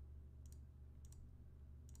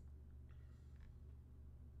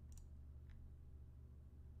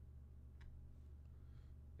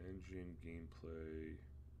 Engine, gameplay.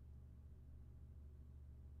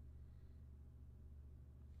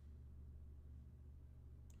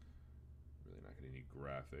 Really not gonna need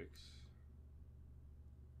graphics.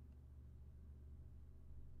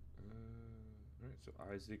 Alright, so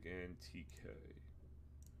Isaac and TK.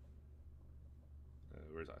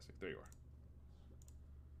 Where's Isaac? There you are.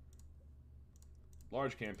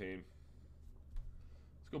 Large campaign.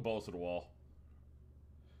 Let's go balls to the wall.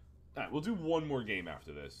 Alright, we'll do one more game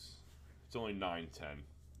after this. It's only 9:10.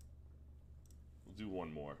 We'll do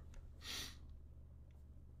one more.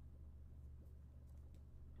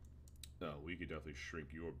 Oh, we could definitely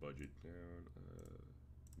shrink your budget down.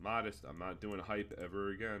 Modest. I'm not doing hype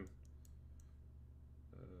ever again.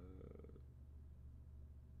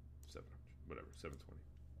 700. Whatever. 720.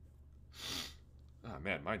 Ah,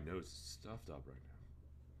 man, my nose is stuffed up right now.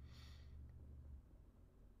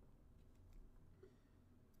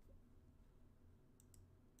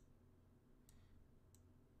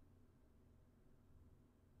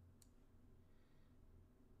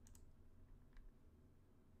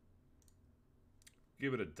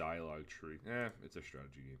 Give it a dialogue tree. It's a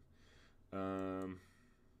strategy game.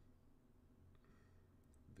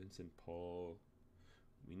 Vincent Paul.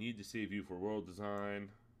 We need to save you for world design.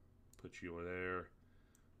 Put you there.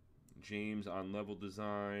 James on level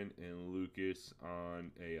design and Lucas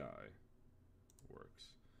on AI.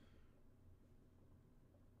 Works.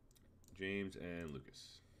 James and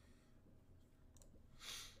Lucas.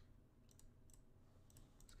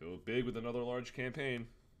 Let's go big with another large campaign.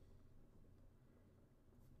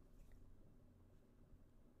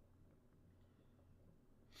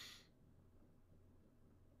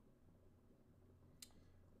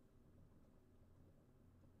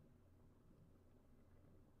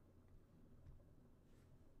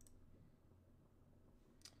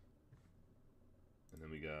 And then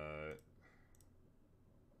we got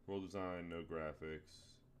world design, no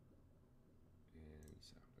graphics, and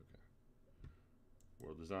sound. Okay.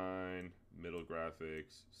 World design, middle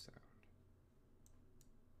graphics, sound.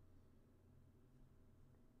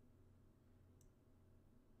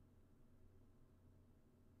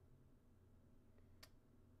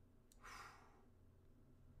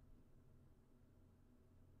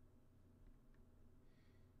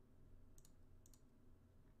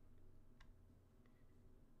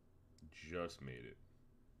 just made it.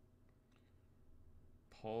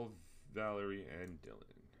 Paul, Valerie, and Dylan.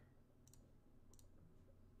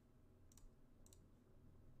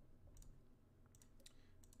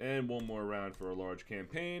 And one more round for a large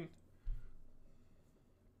campaign.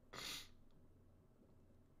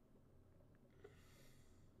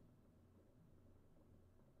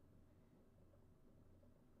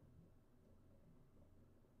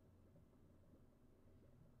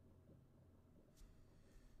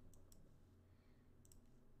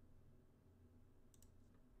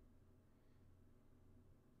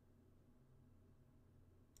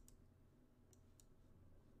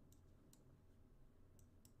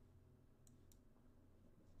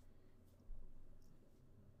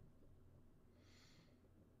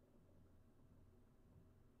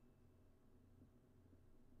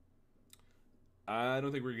 I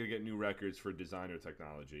don't think we're going to get new records for designer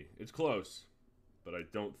technology. It's close, but I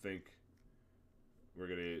don't think we're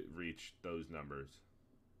going to reach those numbers.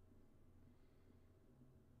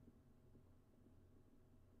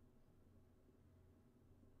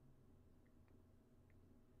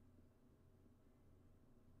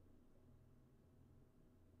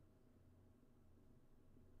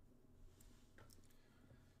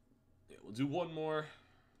 Yeah, we'll do one more.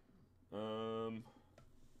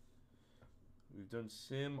 We've done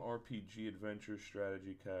sim, RPG, adventure,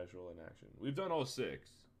 strategy, casual, and action. We've done all 6.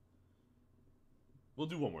 We'll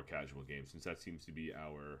do one more casual game since that seems to be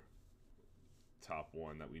our top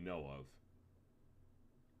one that we know of.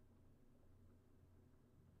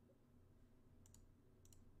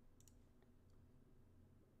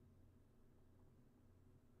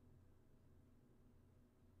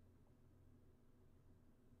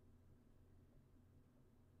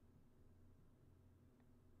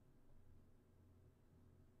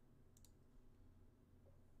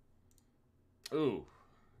 Ooh,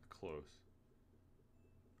 close.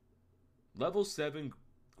 Level 7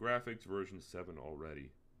 graphics version 7 already.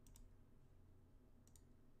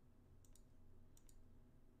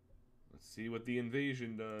 Let's see what the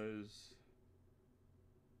invasion does.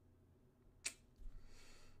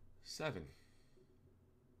 7.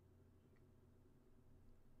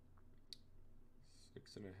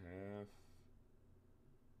 6.5.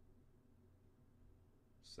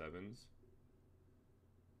 7s.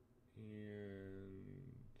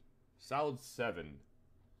 And solid 7.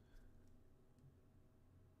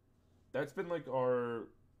 That's been like our...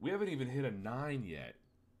 We haven't even hit a 9 yet.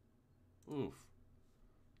 Oof.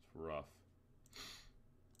 It's rough.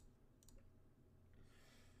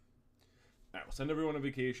 Alright, we'll send everyone on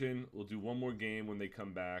vacation. We'll do one more game when they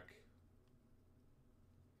come back.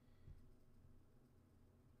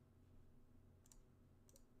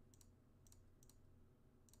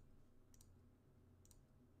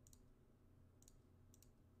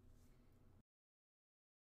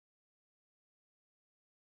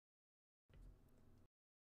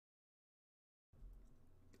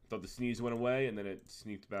 Thought the sneeze went away, and then it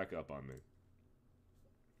sneaked back up on me.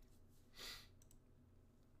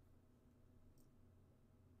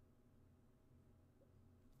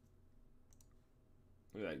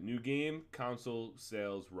 Look at that. New game, console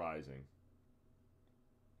sales rising.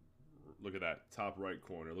 Look at that top right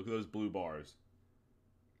corner. Look at those blue bars.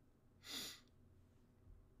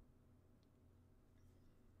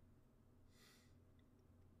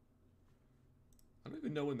 I don't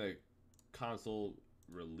even know when the console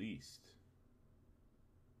released.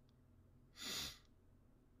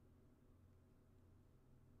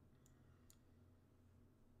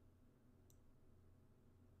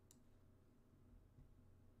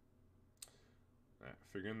 Alright,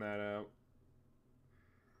 figuring that out.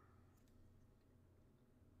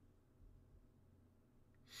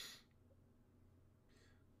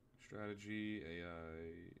 Strategy,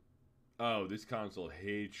 AI. Oh, this console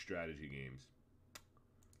hates strategy games.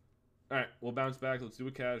 Alright, we'll bounce back. Let's do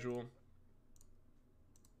a casual.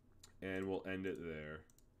 And we'll end it there.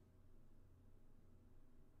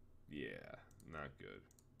 Yeah, not good.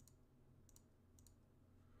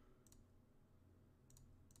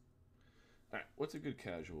 Alright, what's a good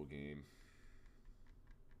casual game?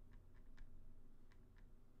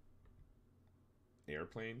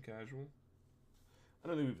 Airplane casual? I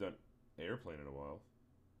don't think we've done airplane in a while.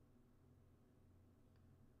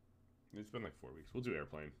 It's been like 4 weeks. We'll do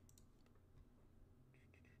airplane.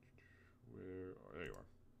 There you are.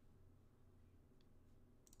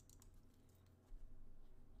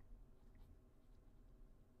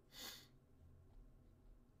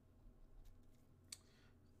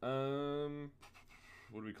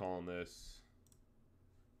 What are we calling this?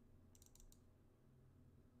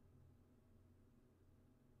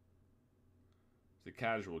 It's a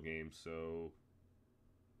casual game, so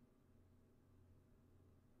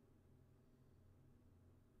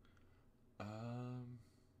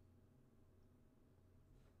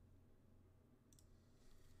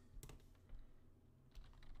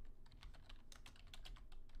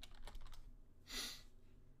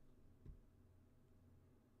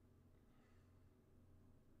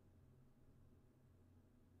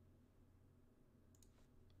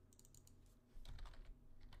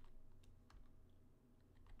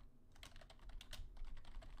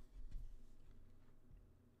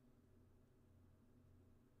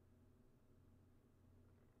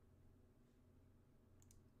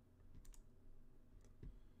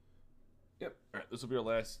this will be our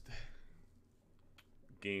last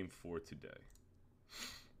game for today.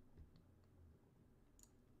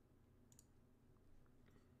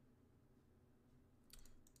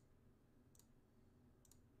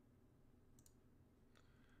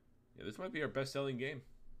 Yeah, this might be our best-selling game.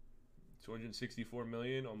 264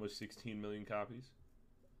 million, almost 16 million copies.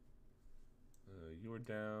 You're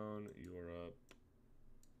down, you're up.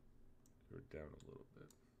 You're down a little bit.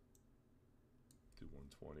 Do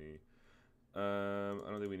 120.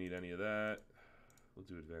 I don't think we need any of that. We'll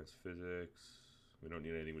do advanced physics. We don't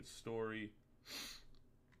need anything with story.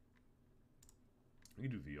 We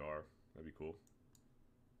can do VR. That'd be cool.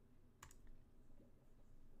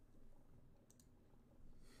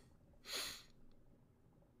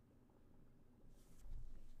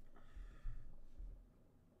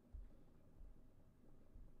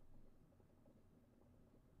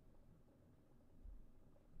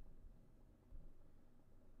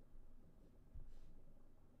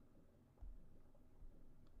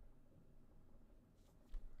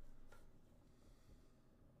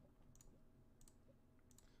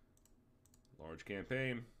 Large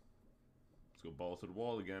campaign. Let's go balls to the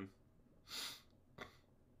wall again.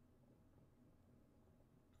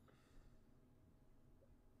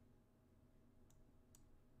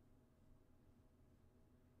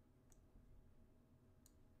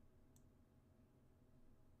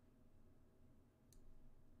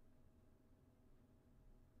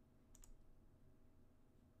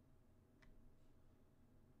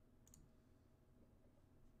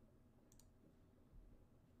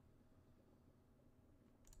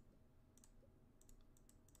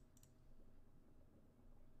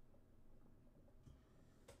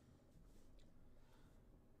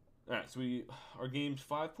 Alright, so our game's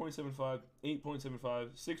 5.75,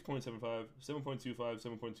 8.75, 6.75, 7.25,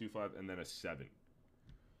 7.25, and then a 7.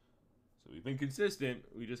 So we've been consistent,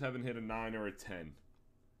 we just haven't hit a 9 or a 10.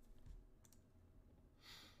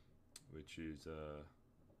 Which is a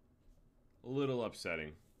little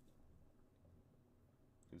upsetting.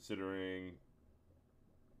 Considering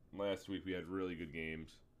last week we had really good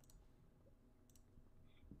games.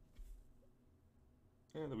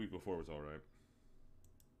 And the week before was alright.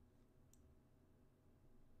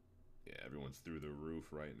 Yeah, everyone's through the roof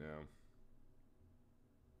right now.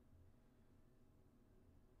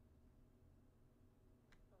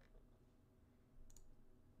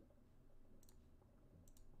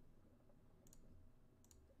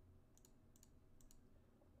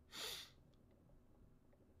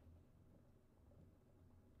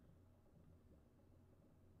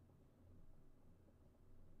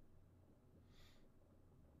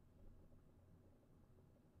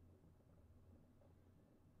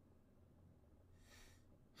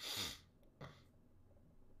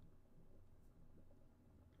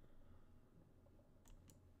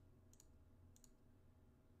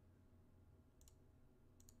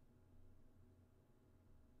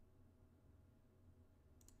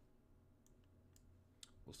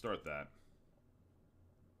 We'll start that.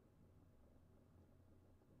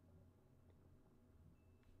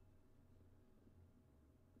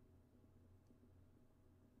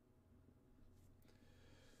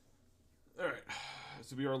 Alright, this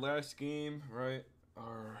will be our last game, right?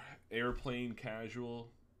 Our airplane casual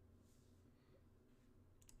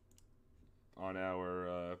on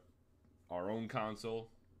our own console.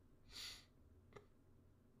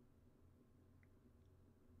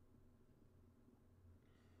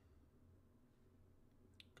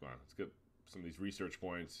 Come on, let's get some of these research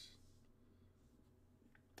points.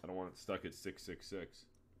 I don't want it stuck at 666.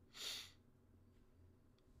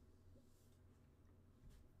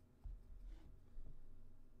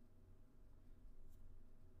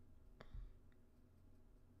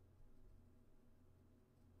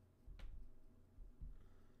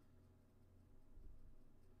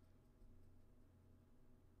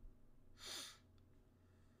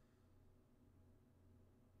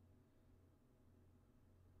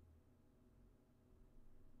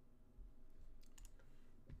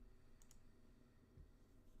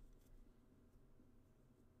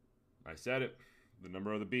 I said it. The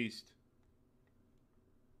number of the beast.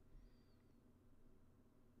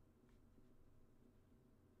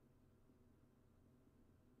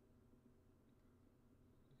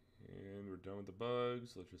 And we're done with the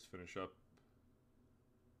bugs. Let's just finish up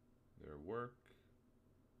their work.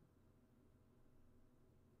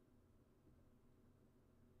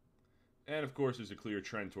 And of course, there's a clear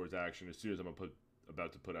trend towards action as soon as I'm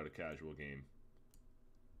about to put out a casual game.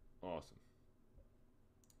 Awesome.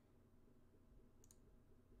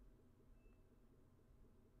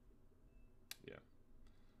 Yeah.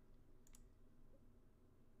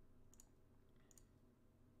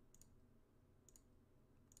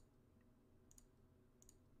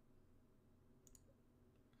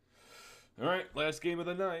 All right, last game of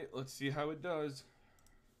the night. Let's see how it does.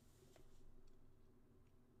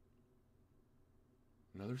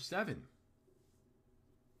 Another 7.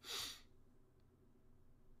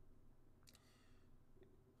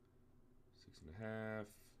 Six and a half.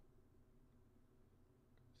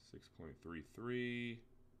 6.33.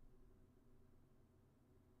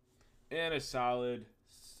 And a solid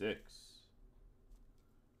 6.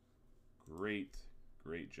 Great,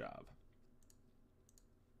 great job.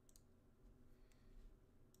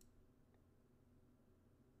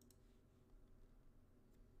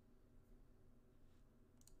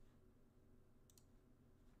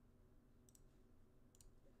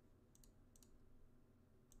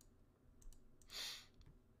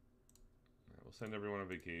 We'll send everyone on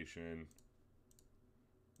vacation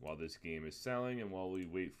while this game is selling and while we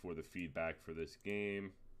wait for the feedback for this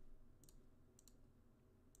game.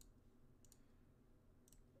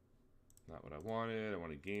 Not what I wanted. I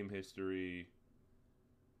wanted game history.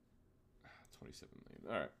 27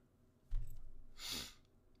 million. All right.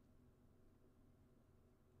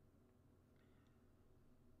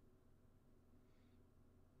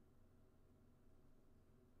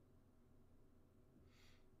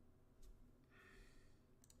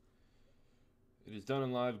 It is done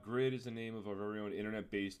in live. Grid is the name of our very own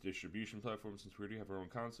internet-based distribution platform. Since we already have our own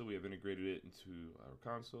console, we have integrated it into our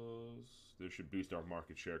consoles. This should boost our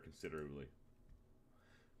market share considerably.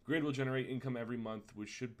 Grid will generate income every month, which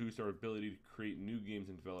should boost our ability to create new games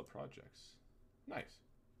and develop projects. Nice.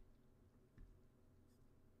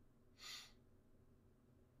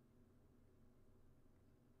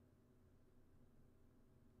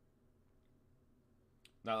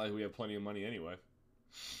 Not like we have plenty of money anyway.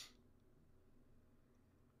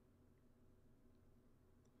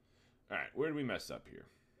 Alright, where did we mess up here?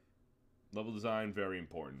 Level design, very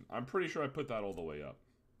important. I'm pretty sure I put that all the way up.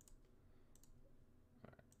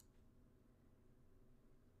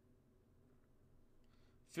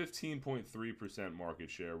 15.3%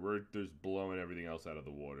 market share. We're just blowing everything else out of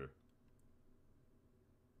the water.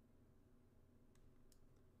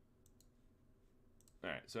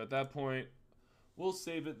 Alright, so at that point, we'll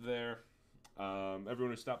save it there. Everyone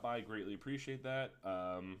who stopped by, greatly appreciate that.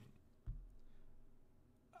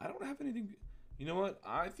 I don't have anything... You know what?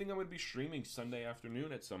 I think I'm going to be streaming Sunday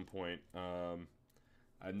afternoon at some point. I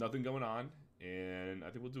have nothing going on, and I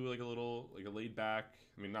think we'll do like a little, like a laid back.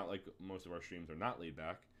 I mean, not like most of our streams are not laid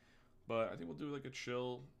back, but I think we'll do like a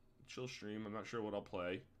chill stream. I'm not sure what I'll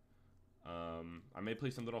play. I may play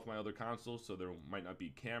something off my other console, so there might not be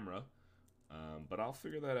camera, but I'll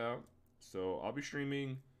figure that out. So I'll be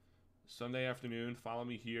streaming Sunday afternoon. Follow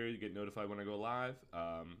me here. You get notified when I go live,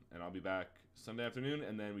 and I'll be back Sunday afternoon,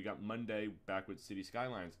 and then we got Monday back with City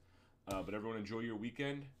Skylines. But everyone enjoy your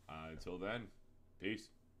weekend. Until then, peace.